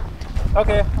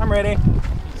 Okay, I'm ready.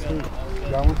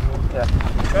 Got one? Yeah.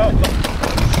 Go.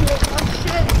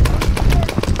 Shit.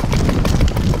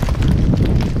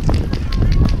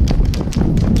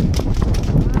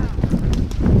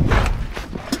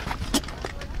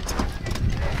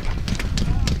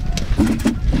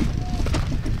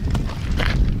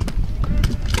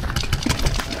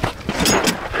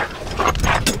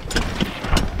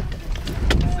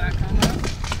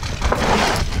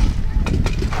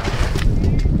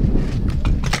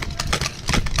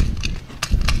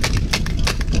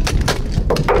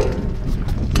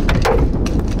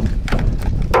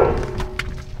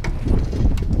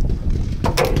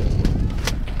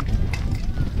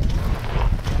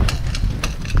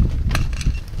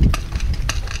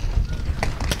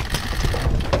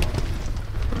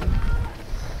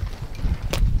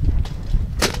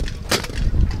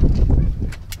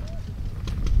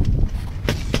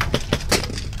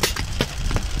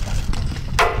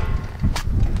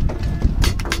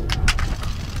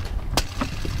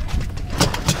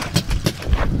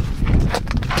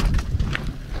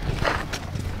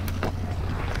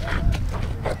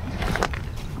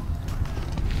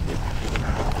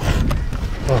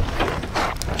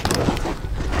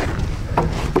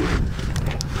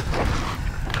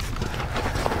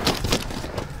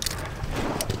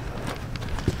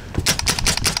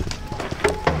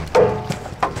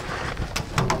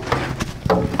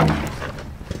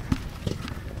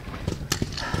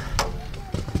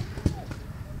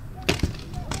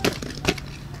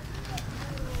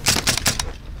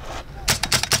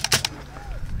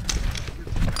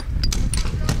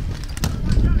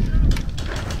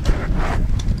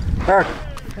 Eric.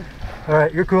 All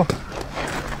right, you're cool.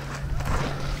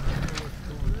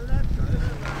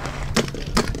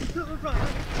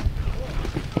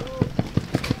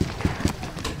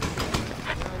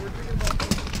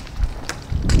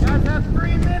 Guys have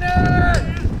 3 minutes!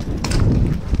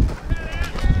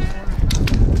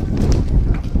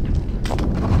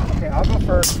 Okay, I'll go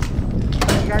first.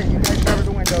 You guys cover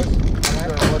the windows. All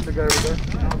right? Let the guy over there.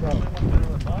 I'll go.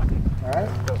 All right?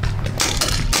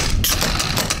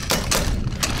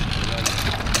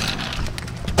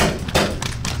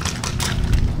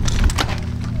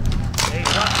 Hey,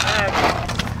 not bad.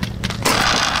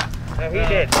 No, he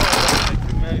did.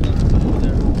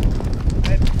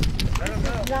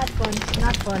 Not fun,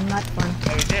 not fun, not fun.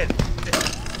 No, he did.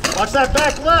 Watch that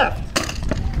back left.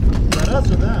 Is that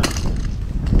us or them?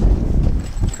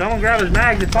 Someone grab his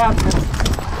mags if possible.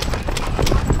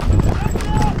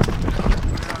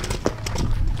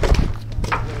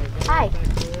 Hi.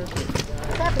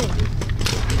 What's happening?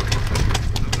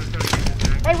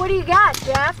 Hey, what do you got,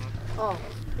 Jeff? Oh,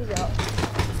 he's out.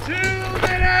 2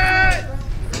 minutes!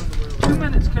 2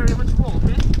 minutes, Carrie, let's roll,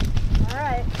 okay? All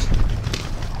right.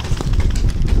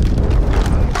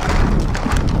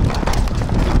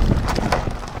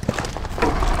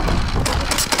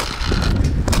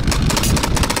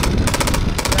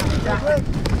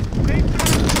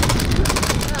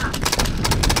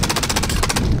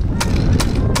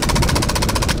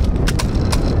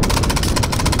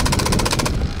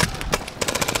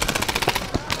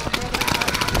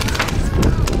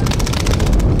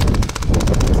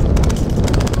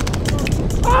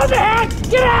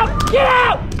 Get out! Get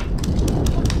out!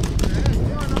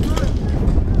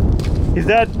 He's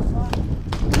dead.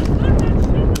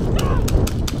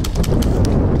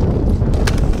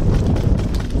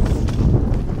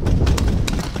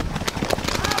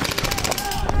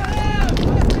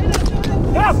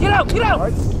 Get out! Get out! Get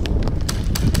out!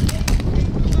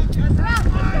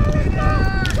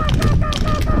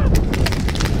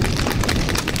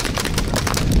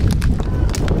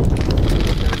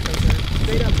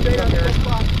 Straight up, Eric.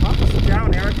 Sit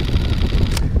down, Eric.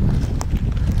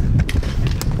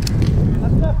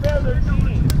 That's not fair, they're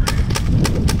cheating.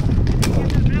 Get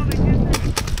the building, get there.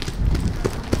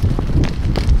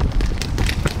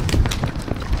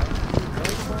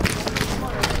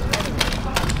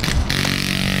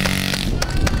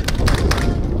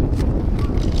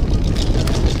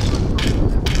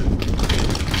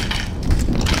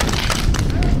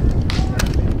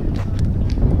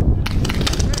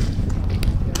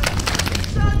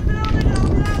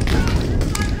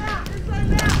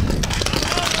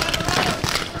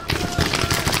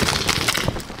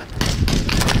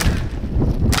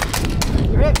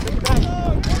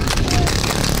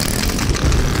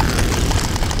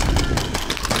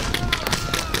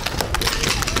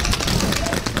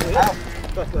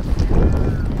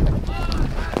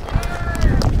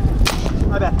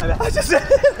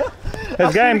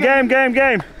 It's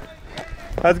game.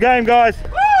 That's game, guys.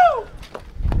 Woo!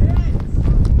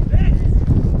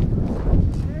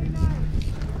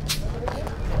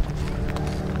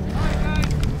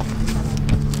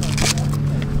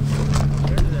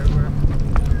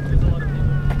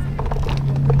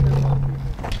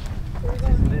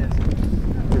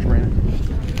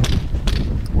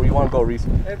 Where you want to go, Reese?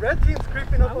 Hey, red team's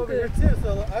creeping up over here too,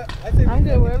 so I think I'm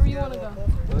good, wherever you want to go.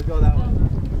 Let's go that way.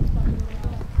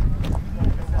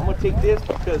 I'm gonna take this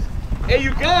because. Hey,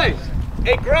 you guys!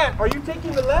 Hey, Grant, are you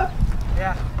taking the left?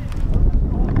 Yeah.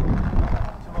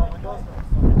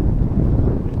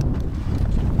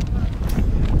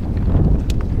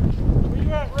 Where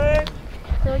you at, Red?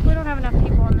 I feel like we don't have enough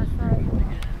people on this side.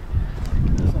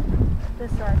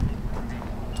 This side.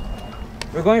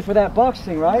 We're going for that box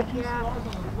thing, right? Yeah.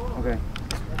 Okay.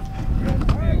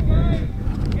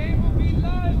 Game will be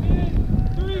live in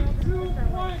 3, 2,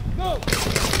 1, go!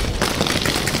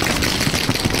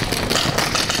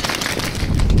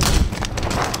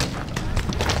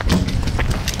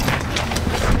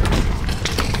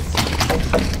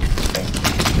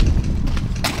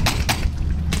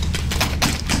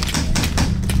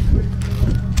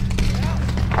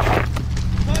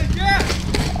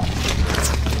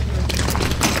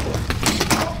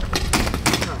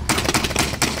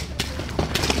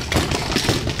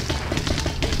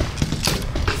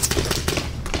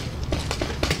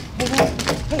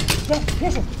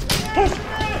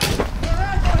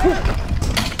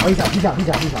 Oh, he's out.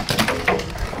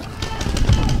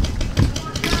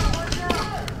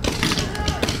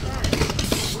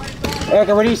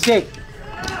 Erica, what do you see?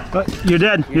 You're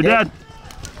dead. You're dead.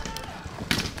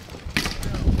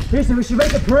 Jason, we should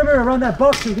make a perimeter around that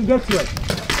box so we can get to it.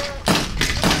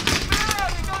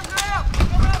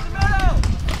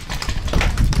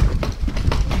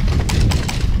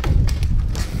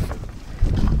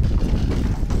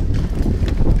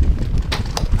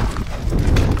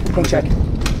 Paint check.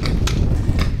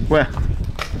 Where?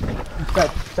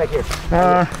 It's right here.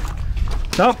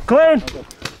 Nope, clean. Okay.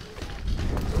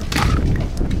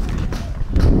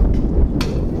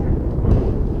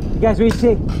 You guys ready to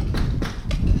see?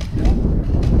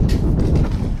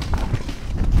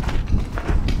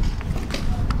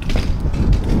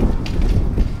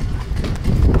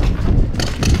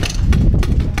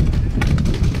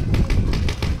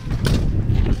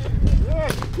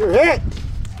 You're hit.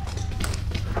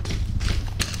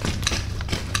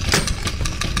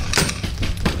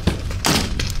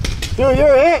 Dude,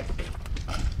 you're hit.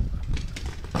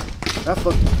 That's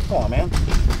the. Come on, man.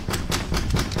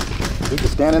 You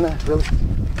just stand in there, really?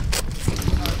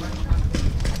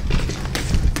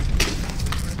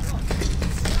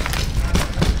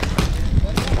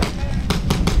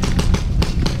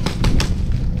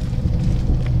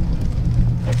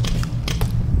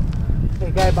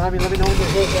 Hey, guy behind me, let me know when you're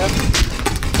hit, yeah?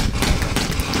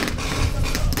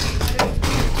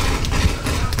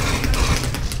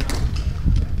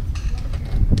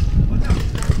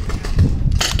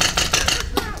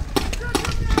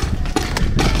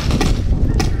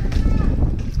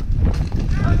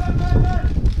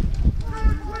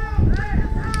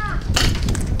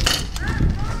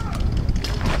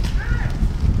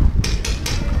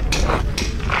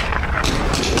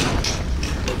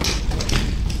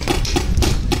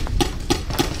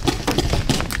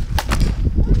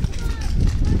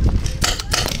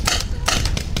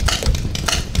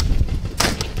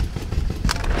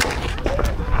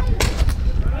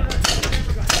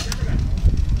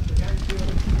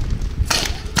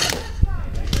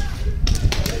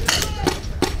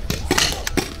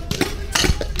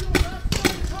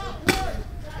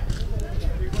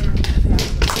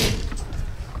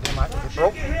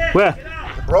 Where?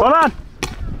 Hold on.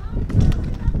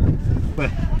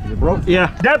 Where? Is it broke?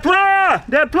 Yeah. Dead player!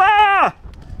 Dead player!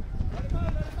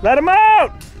 Let him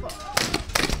out!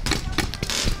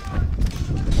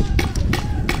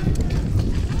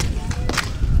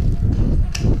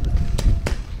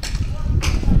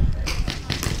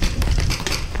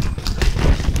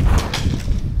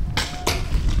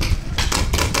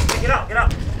 Get up, get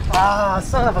up. Ah,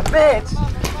 son of a bitch!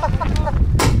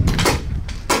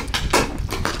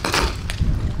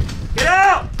 Get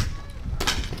out!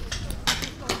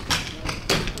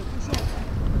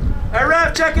 Hey,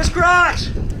 ref, check his crotch.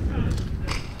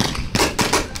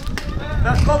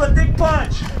 That's called a dick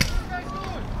punch.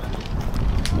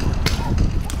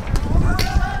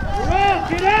 Ref,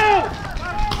 get out!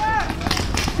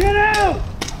 Get out!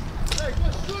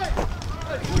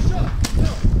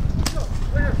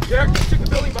 Derek, check the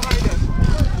building behind us.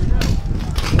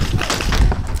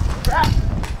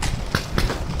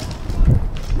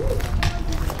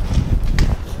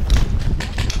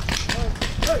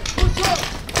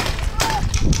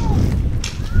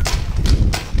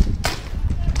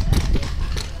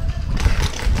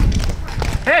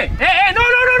 Hey, no,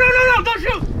 don't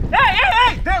shoot! Hey,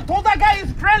 hold that guy,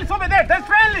 he's friendly over there, that's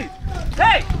friendly!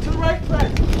 Hey! To the right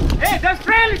side. Hey, that's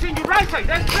friendly in your right side,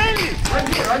 that's friendly! Right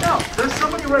here, right now, there's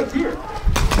somebody right here.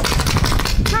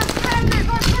 That's friendly,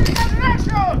 go to that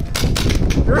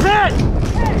direction! You're hit!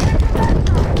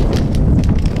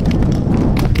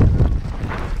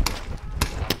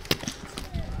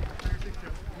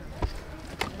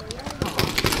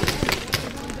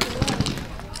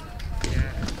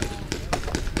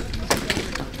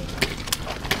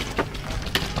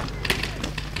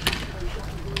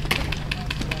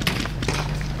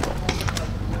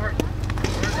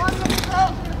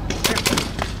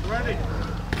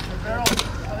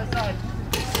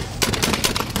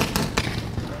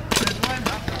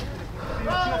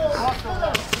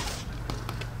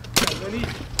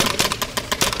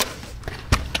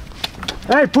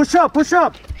 Hey, push up, push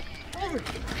up!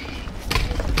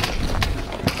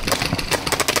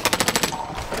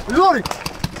 Reloading!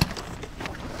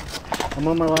 I'm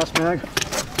on my last mag.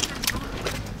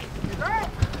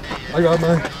 I got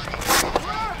mine.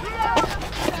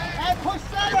 Hey, push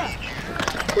center!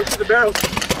 Push to the barrel.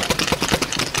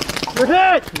 You're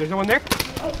hit! There's no one there?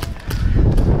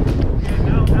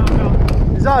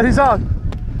 He's out, he's out.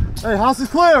 Hey, house is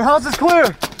clear, house is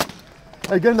clear.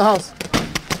 Hey, get in the house.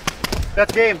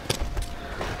 That's game.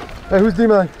 Hey, who's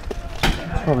D-man?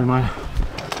 Probably mine.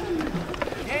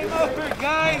 Game over,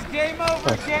 guys. Game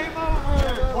over. Game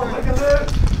over. Look at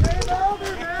this. Game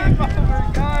over, man. Game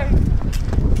over, guys.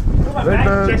 Come on,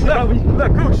 man.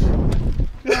 Look, Goosh.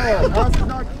 Yeah, house is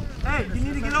not... Hey, you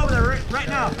need to get over there right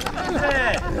now.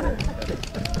 Yeah.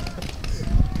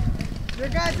 Your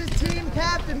guys' team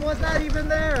captain was not even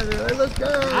there. Let's go.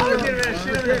 I was giving that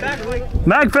shit in the back like...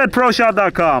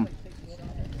 MagFedProShot.com.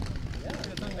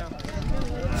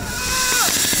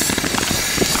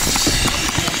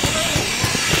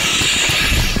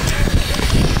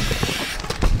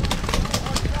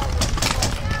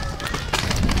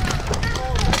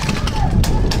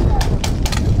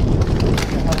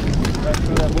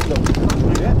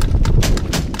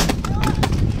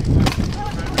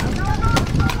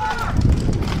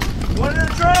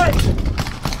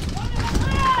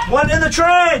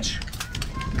 switch.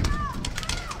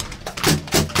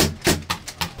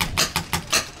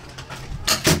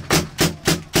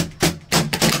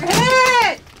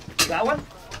 Hit! That one?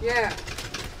 Yeah.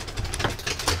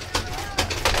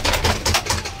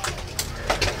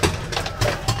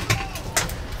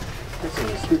 This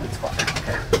is a stupid spot.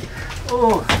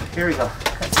 Oh, here we go.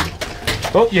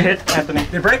 Oh, you hit, Anthony.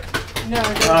 Did it break? No, it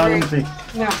didn't Let me break.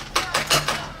 see. No,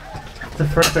 It's the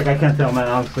first thing I can't tell, man,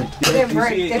 honestly. it didn't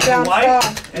break. see It it bounced white?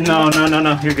 off. No,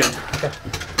 you're good.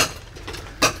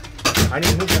 I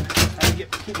need to move them. I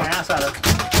need to keep my ass out of it.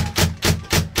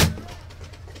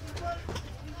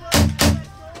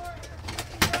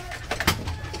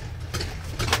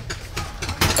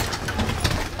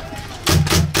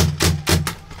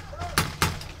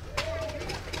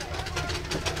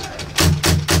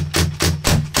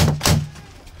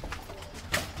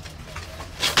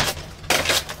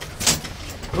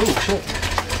 Oh, shit.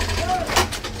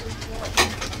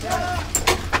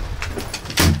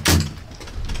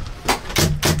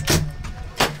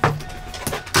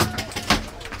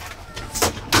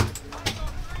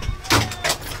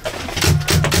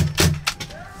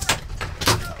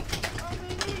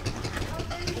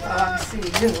 I see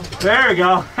you. There we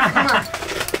go.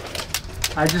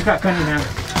 I just got Cunningham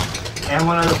and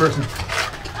one other person.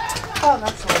 Oh,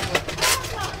 that's lovely.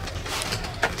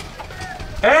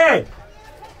 Hey!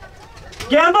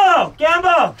 Gambo!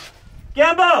 Gambo!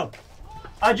 Gambo!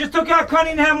 I just took out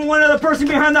Cunningham and one other person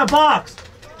behind that box.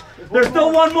 There's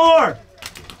still one more.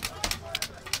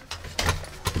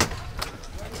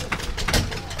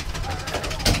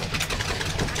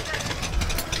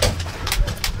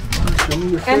 Show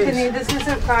me your face. Anthony, this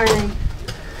isn't firing.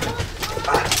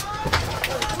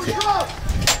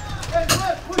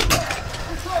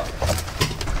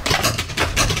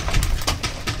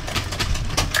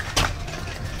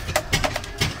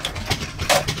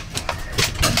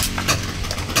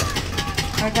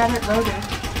 I got it loaded.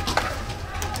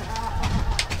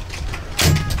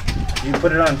 You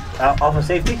put it on off of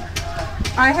safety?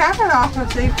 I have it off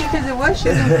of safety because it was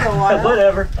shooting for a while.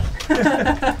 Whatever.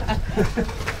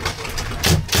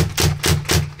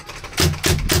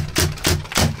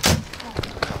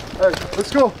 Hey,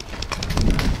 let's go.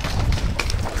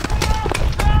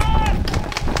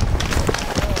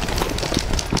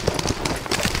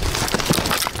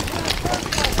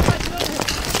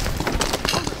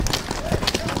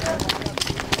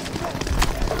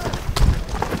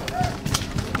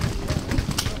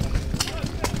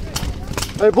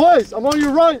 Hey, Blaze, I'm on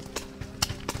your right.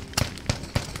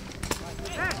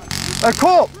 Hey,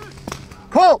 Colt.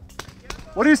 Colt,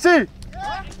 what do you see?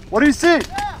 What do you see?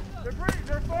 They're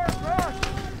far across.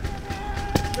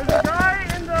 There's a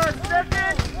guy in the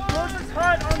second closest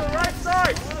hut on the right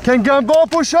side. Can Gambo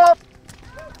push up?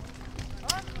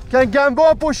 Can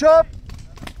Gambo push up?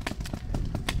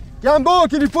 Gambo,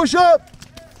 can you push up?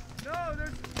 No, we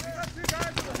got two guys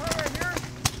in the hut right here.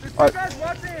 There's two All right. guys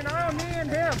watching an eye on me and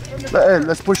him. From the Hey,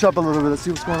 let's push up a little bit. Let's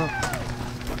see what's going on.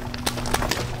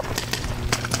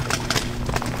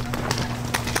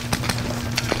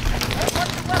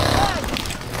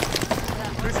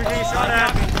 Who's getting shot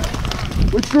at?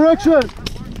 Which direction?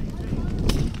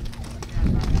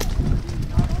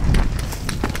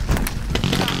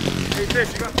 Hey,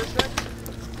 Fish, you got first check?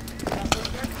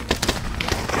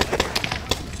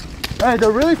 Hey,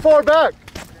 they're really far back.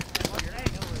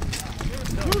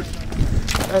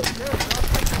 Hey.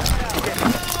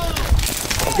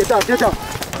 Get down, get down.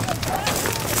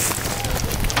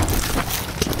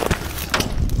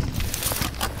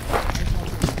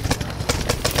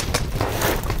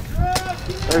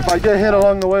 Hey, if I get hit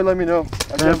along the way, let me know.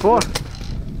 I can't afford.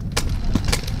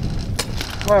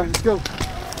 All right, let's go.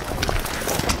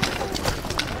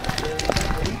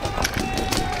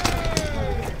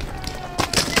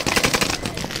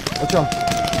 Watch out.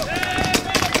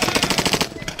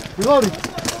 Reloading.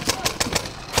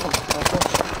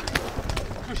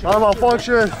 I'm on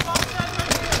function.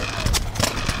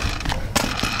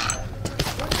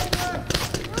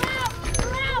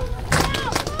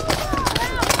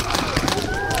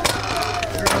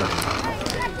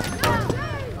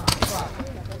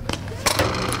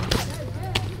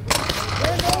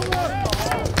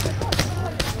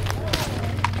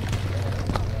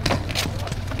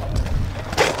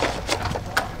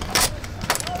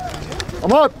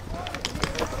 I'm up.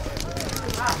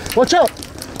 Watch out.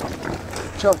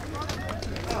 Watch out.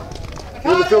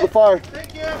 You're in the field of fire.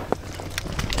 Thank you.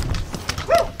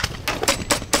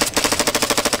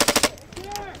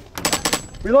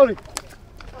 Reloading.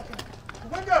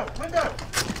 Window, window.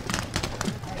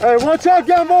 Hey, watch out,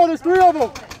 Gambo. There's three of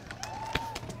them.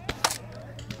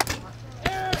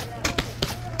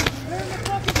 They're in the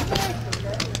fucking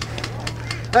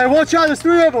Hey, watch out, there's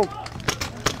 3 of them.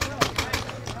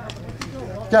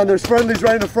 Yeah, there's friendlies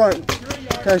right in the front.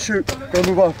 Can't shoot. Go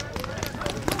move up.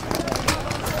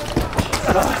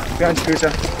 Behind you,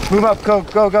 Kucha. Move up, go,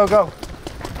 go, go, go.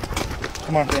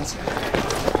 Come on, Vince.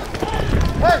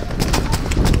 Hey!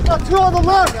 Got 2 on the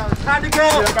left! Time to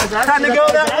go! Time to go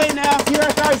that way now! See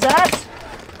that guy's ass?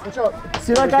 Watch out.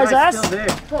 See that guy's ass?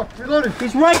 Fuck, reloading.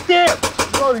 He's right there!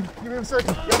 Reloading. Give me a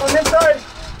second. Get on this side!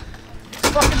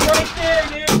 Fucking right there,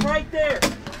 dude! Right there!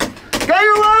 Got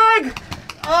your leg!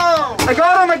 Oh! I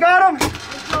got him, I got him!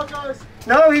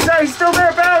 No, he's still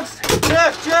there, bounced!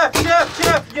 Jeff!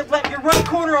 You're right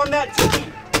corner on that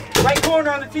tiki! Right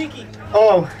corner on the tiki!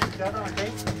 Oh. You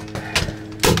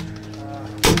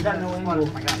got no angle. Oh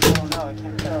my god, no, I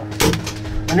can't tell.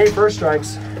 I need first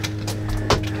strikes.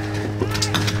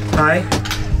 Hi.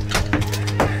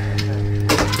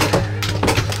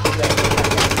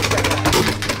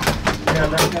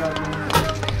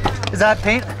 Is that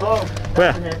paint? Oh.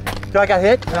 Where? Do I got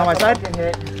hit? On my side?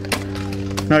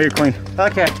 No, you're clean.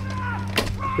 Okay.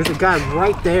 There's a guy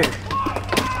right there.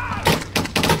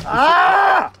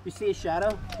 Ah! You see a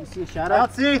shadow? You see a shadow? I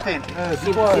don't see anything.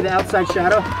 See the outside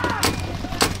shadow?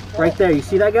 Right there. You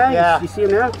see that guy? Yeah. You see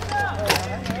him now?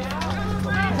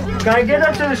 Can I get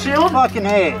up to the shield? Fucking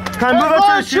hey. Can I move up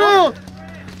to the shield?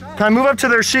 Can I move up to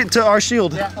their to our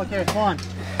shield? Yeah, okay, come on.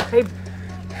 Hey.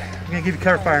 I'm gonna give you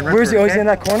cover fire. Where's he? Okay? Oh, he's in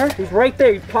that corner? He's right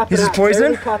there. He's popping out. Is this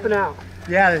poison? He's popping out.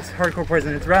 Yeah, it's hardcore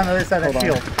poison. It's around the other side of the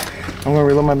shield. I'm gonna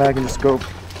reload my mag and just go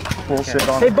bullshit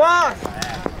on Hey, it. boss!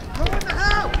 Go in the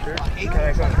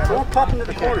house! Don't pop into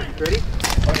the corner. Ready?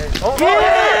 Oh,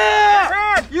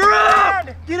 yeah! You're up!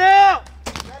 Get out!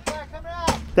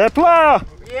 That plow!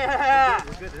 Yeah! I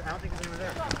don't think there's anyone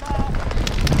there.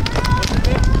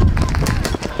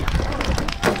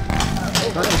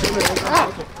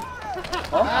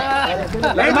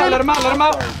 Let him out, let him out, let him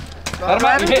out. Let him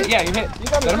out, you hit, yeah, you hit.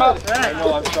 Let him out. I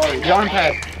know, I'm sorry. Your arm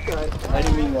pad. I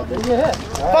didn't mean that. Did you hit?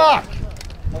 Fuck!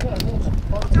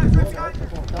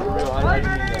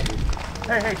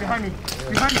 Hey, behind me.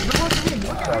 Behind me.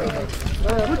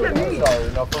 Look at me. Sorry,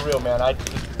 no, for real, man.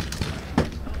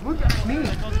 Look at me.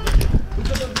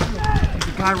 There's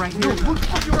a guy right here. Look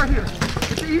right here.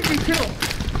 It's an easy kill.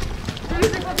 It's an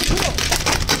easy fucking kill.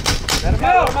 Let him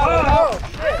out,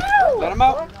 let him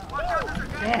out.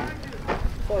 Damn.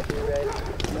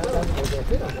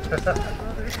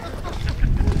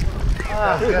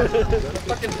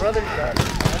 Fucking brother's done.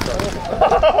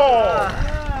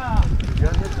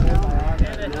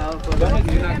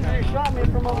 Shot me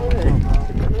from over there.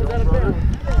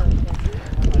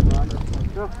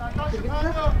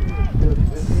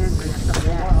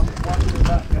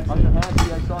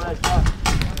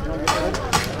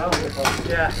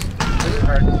 Yeah.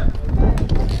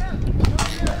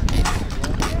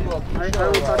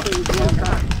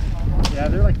 Yeah,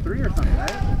 they're like 3 or something,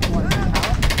 right?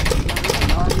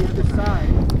 This side.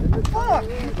 Fuck!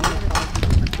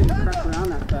 Press around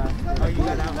that fast.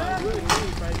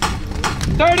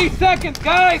 30 seconds,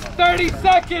 guys, 30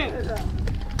 seconds.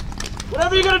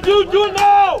 Whatever you're gonna do, do it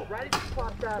now! Ready to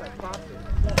pop that. Pop it.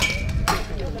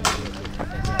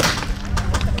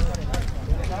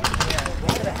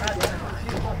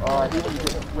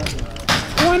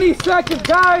 20 seconds,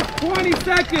 guys, 20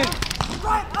 seconds.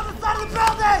 Right, other side of the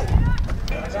building!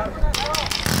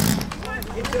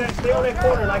 Get to that, stay on that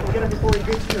corner and I can get him before he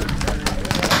gets you.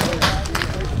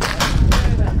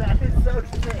 That is so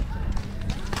sick.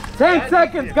 10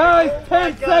 seconds, guys,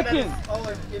 10 seconds. Oh,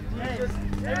 if you just,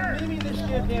 give me this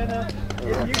shit, Dana.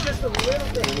 If you just a little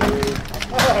bit.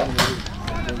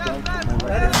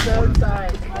 That is so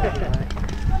tight.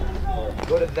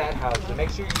 Go to that house and make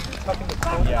sure you're tucking the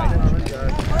phone.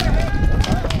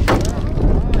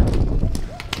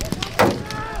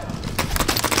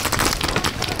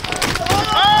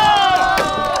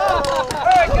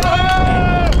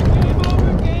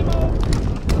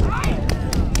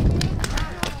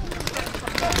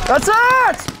 That's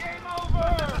it!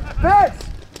 Vince!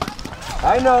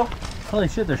 I know. Holy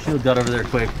shit, their shield got over there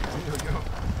quick.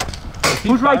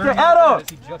 Who's right there? Adam!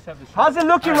 How's it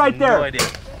looking right there? No idea.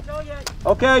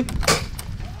 Okay.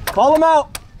 Call him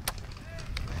out.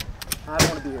 I don't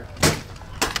want to be here.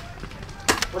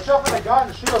 Watch out for that guy in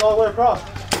the shield all the way across.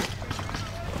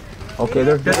 Okay,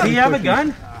 does he have a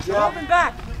gun? Yeah. Hold him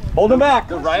back. Hold him back.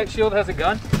 The riot shield has a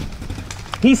gun?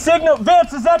 He signaled.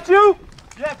 Vince, is that you?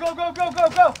 Yeah, go, go, go, go,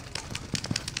 go.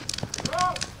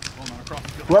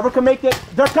 Whoever can make it.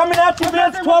 They're coming at you,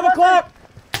 Vince, 12 o'clock.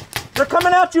 They're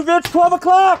coming at you, Vince, 12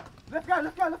 o'clock. Let's go,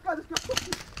 let's go, let's go, let's go.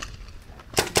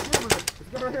 Let's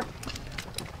go right here.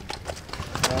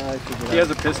 He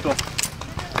has a pistol.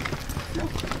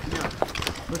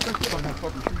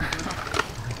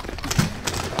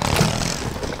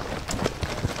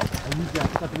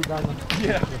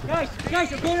 Yeah.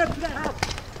 Guys, I'm going up to that house.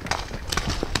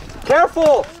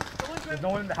 Careful! There's no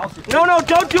one in the house. No,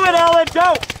 don't do it, Alan,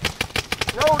 don't!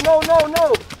 No. No,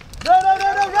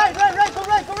 right,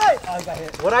 go right. Oh, I got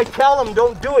hit. When I tell them,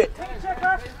 don't do it.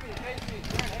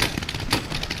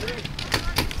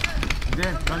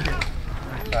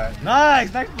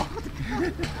 Nice.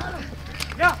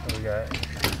 Yeah. We got it.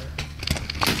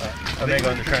 I'm gonna go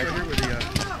in the trench.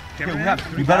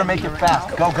 You better make it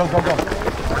fast. Go.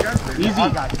 Easy.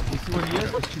 You see where he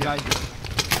is? There's 2 guys.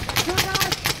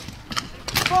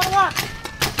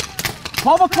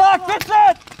 12 o'clock,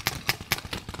 Vincent!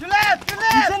 You left!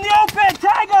 He's in the open!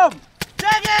 Tag him!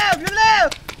 You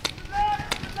left!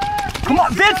 Come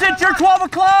on, Vincent, you're 12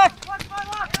 o'clock!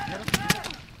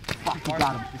 Fuck, you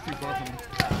got him.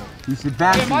 He's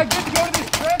advancing. Am I good to go to this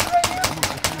trench right here?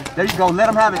 There you go, let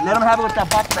him have it. Let him have it with that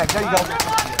box bag. There you go.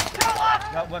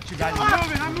 What you guys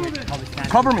I'm moving.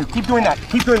 Cover me. Keep doing that.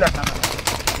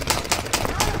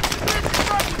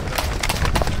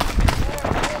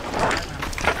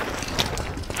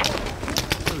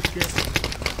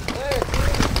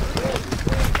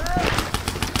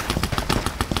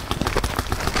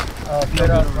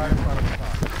 Right in front of the car.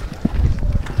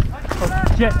 Oh,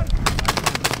 shit.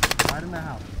 Right in the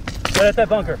house. Right at that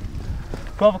bunker.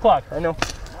 12 o'clock. I know.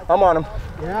 I'm on him.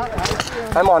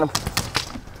 I'm on him.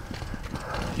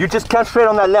 You just concentrate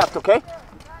on that left, okay?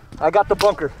 I got the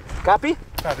bunker. Copy?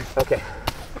 Copy. Okay.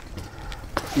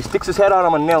 He sticks his head out,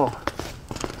 I'm gonna nail him.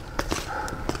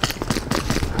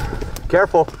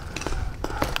 Careful.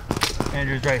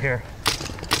 Andrew's right here.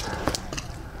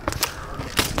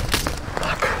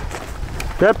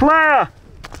 Good player!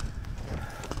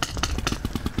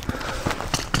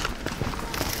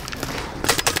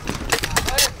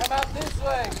 Come out this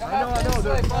way. Come out this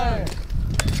way, player.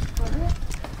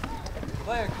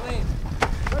 Player, clean.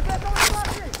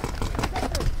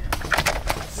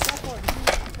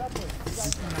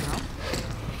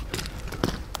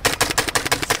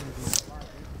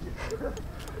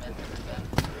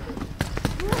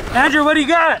 Andrew, what do you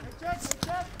got?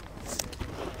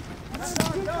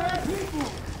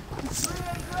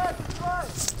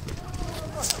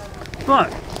 Look.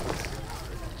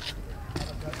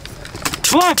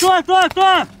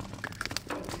 Look.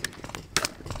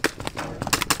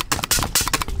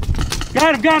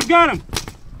 Got him.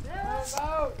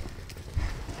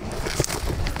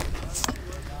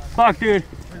 Fuck, dude.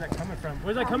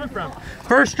 Where's that coming from?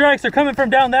 First strikes are coming from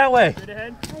down that way. Straight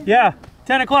ahead? Yeah,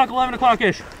 10 o'clock, 11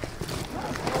 o'clock-ish.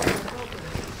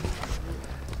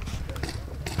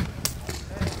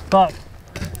 Fuck.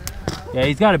 Yeah,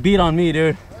 he's got a beat on me,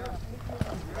 dude.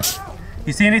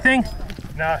 You see anything?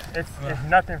 No, it's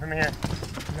nothing from here.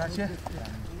 Gotcha.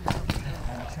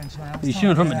 He's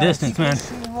shooting from a distance, man.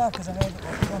 Shooting left because I heard it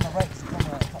on the right because he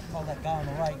called that guy on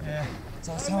the right. Yeah.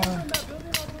 So I was telling him,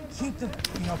 keep the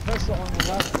pressure on the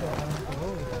left. So I don't have to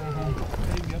worry.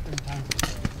 Getting me up in time.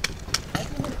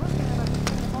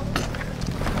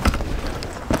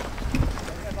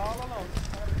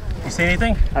 You see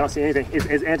anything? I don't see anything.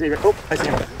 Is Anthony? Oh, I see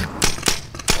him.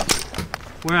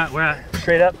 Where at?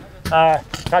 Straight up.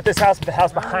 Not this house, but the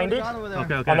house behind it.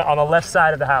 Okay. On the left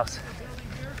side of the house.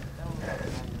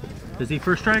 Is he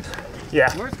first strikes?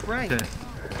 Yeah. Where's Frank? Okay.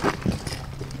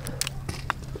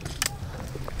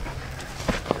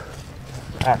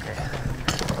 Okay.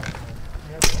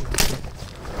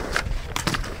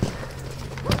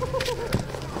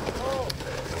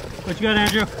 What you got,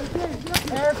 Andrew?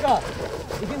 Erica,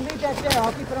 you can leave that there.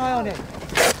 I'll keep an eye on it.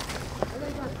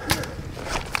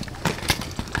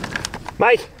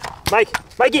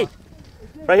 Mikey!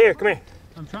 Right here, come here.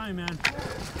 I'm trying, man.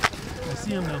 I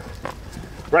see him though.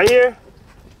 Right here.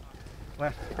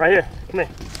 Where? Right here, come here.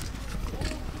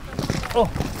 Oh,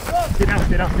 sit down.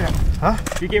 Huh?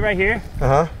 You get right here.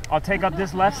 Uh-huh. I'll take up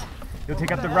this left. You'll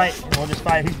take up the right, and we'll just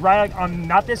fight. He's right on,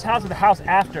 not this house, but the house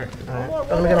after. Alright,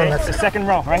 let me get on that. It's the second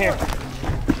row, right here.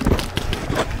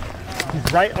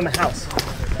 He's right on the house.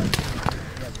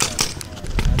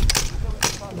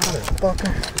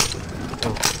 Motherfucker.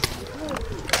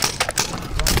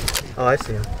 Oh, I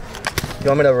see him. You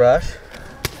want me to rush?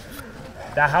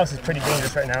 That house is pretty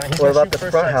dangerous right now. He's What gonna about the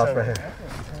shoot first front strike, house so- right here?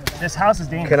 This house is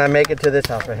dangerous. Can I make it to this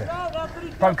house right here?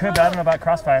 Probably could, but I don't know about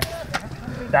crossfire.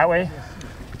 That way.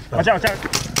 Watch out. Heads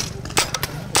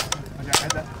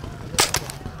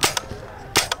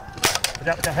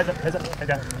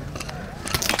up.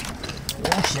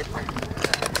 Oh shit.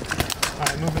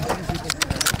 Alright, moving.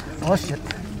 Oh shit.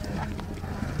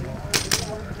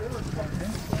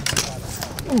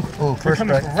 Oh, They're first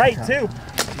coming strike. right too.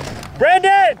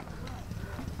 Brandon!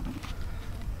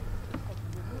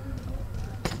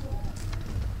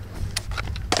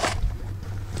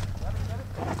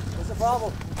 What's the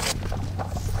problem?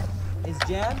 It's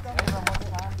jammed?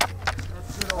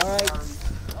 Alright.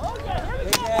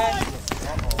 Hey, Dad.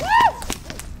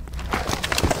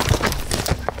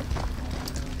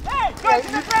 Hey, guys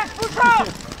in the trench, push up!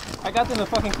 I got them to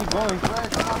fucking keep going.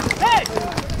 Hey!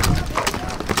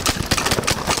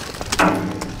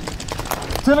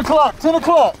 10 o'clock, 10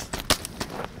 o'clock.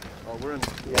 Oh, we're in.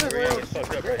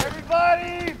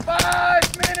 Everybody,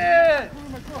 5 minutes!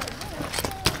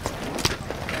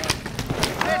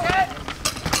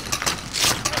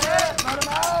 Let him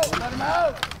out! Let him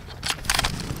out!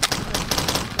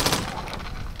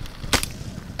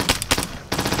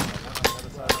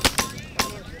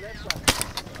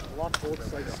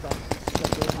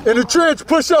 In the trench,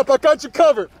 push up, I got you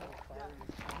covered.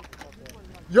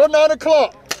 You're 9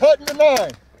 o'clock, cutting to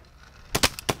 9.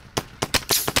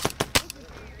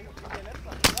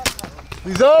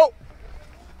 He's out.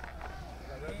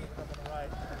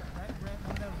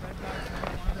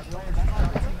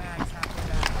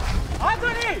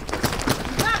 Anthony!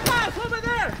 That house over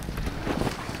there!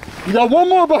 You got one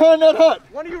more behind that hut.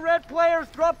 One of you red players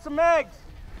drop some eggs.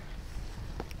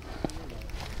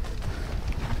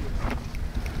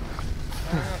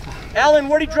 Alan,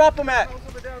 where'd he drop them at?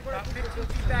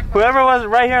 Whoever was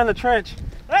right here in the trench.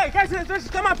 Hey, guys in the trenches,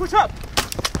 come on, push up.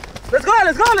 Let's go,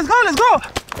 let's go, let's go, let's go.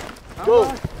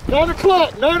 Go. 9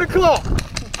 o'clock, 9 o'clock.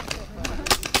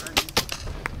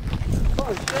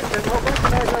 Oh shit, there's a whole bunch of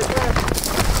guys right there.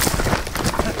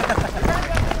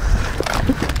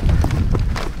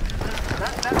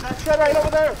 that shed right over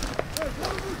there.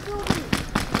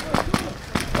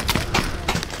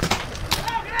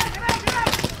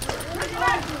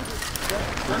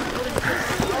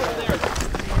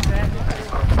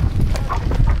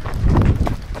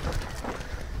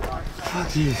 Oh,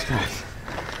 Jesus Christ.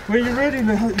 Are you ready,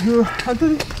 man?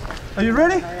 Anthony? Are you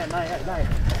ready? Not yet.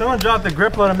 Someone dropped the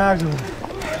grip load of magazine.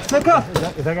 Look up.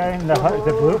 Is that guy in the hut? Is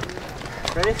it blue?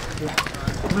 Ready?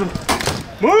 Blue.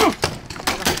 Move!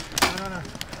 No.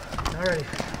 Not ready.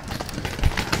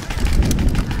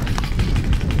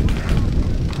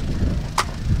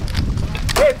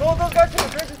 Hey, pull those guys to the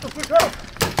trenches to push up.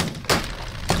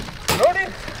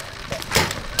 Loading.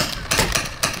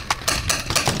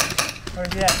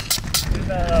 Where's he at? He's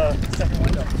the second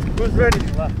window. Who's ready?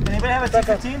 Anybody have a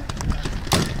T-15?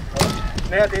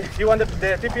 Yeah, you want the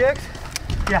TPX?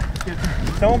 Yeah.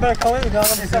 Someone better call in. Because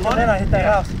I'm going to step in. I hit that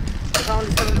house.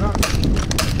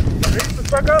 Ready to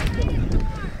suck up?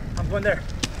 I'm going there.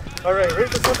 All right, ready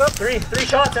to suck up? Three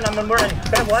shots and I'm running.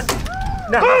 Bam, one.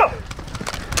 Now. Oh!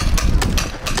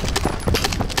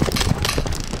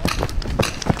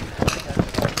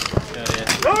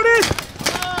 Loaded!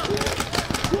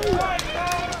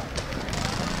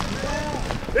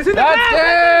 That's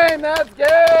game! That's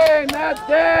game! That's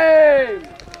game!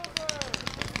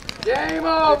 Game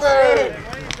over!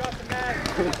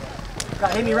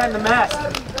 Got hit me right in the mask.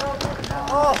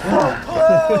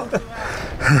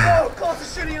 Close to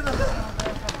shooting in the...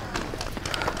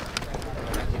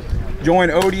 Join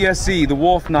ODSC, the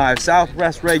Wolf Knife,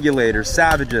 Southwest Regulators,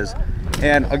 Savages,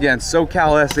 and again,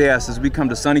 SoCal SAS as we come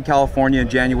to sunny California in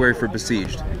January for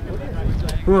Besieged.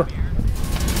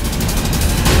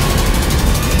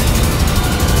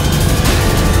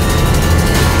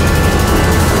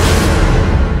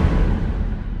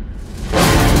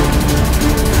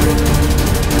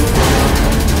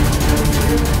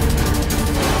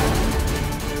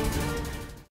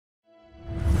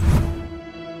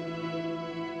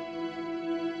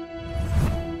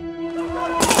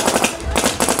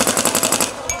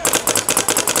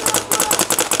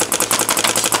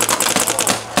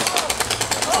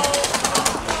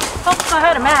 I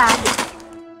had a mag.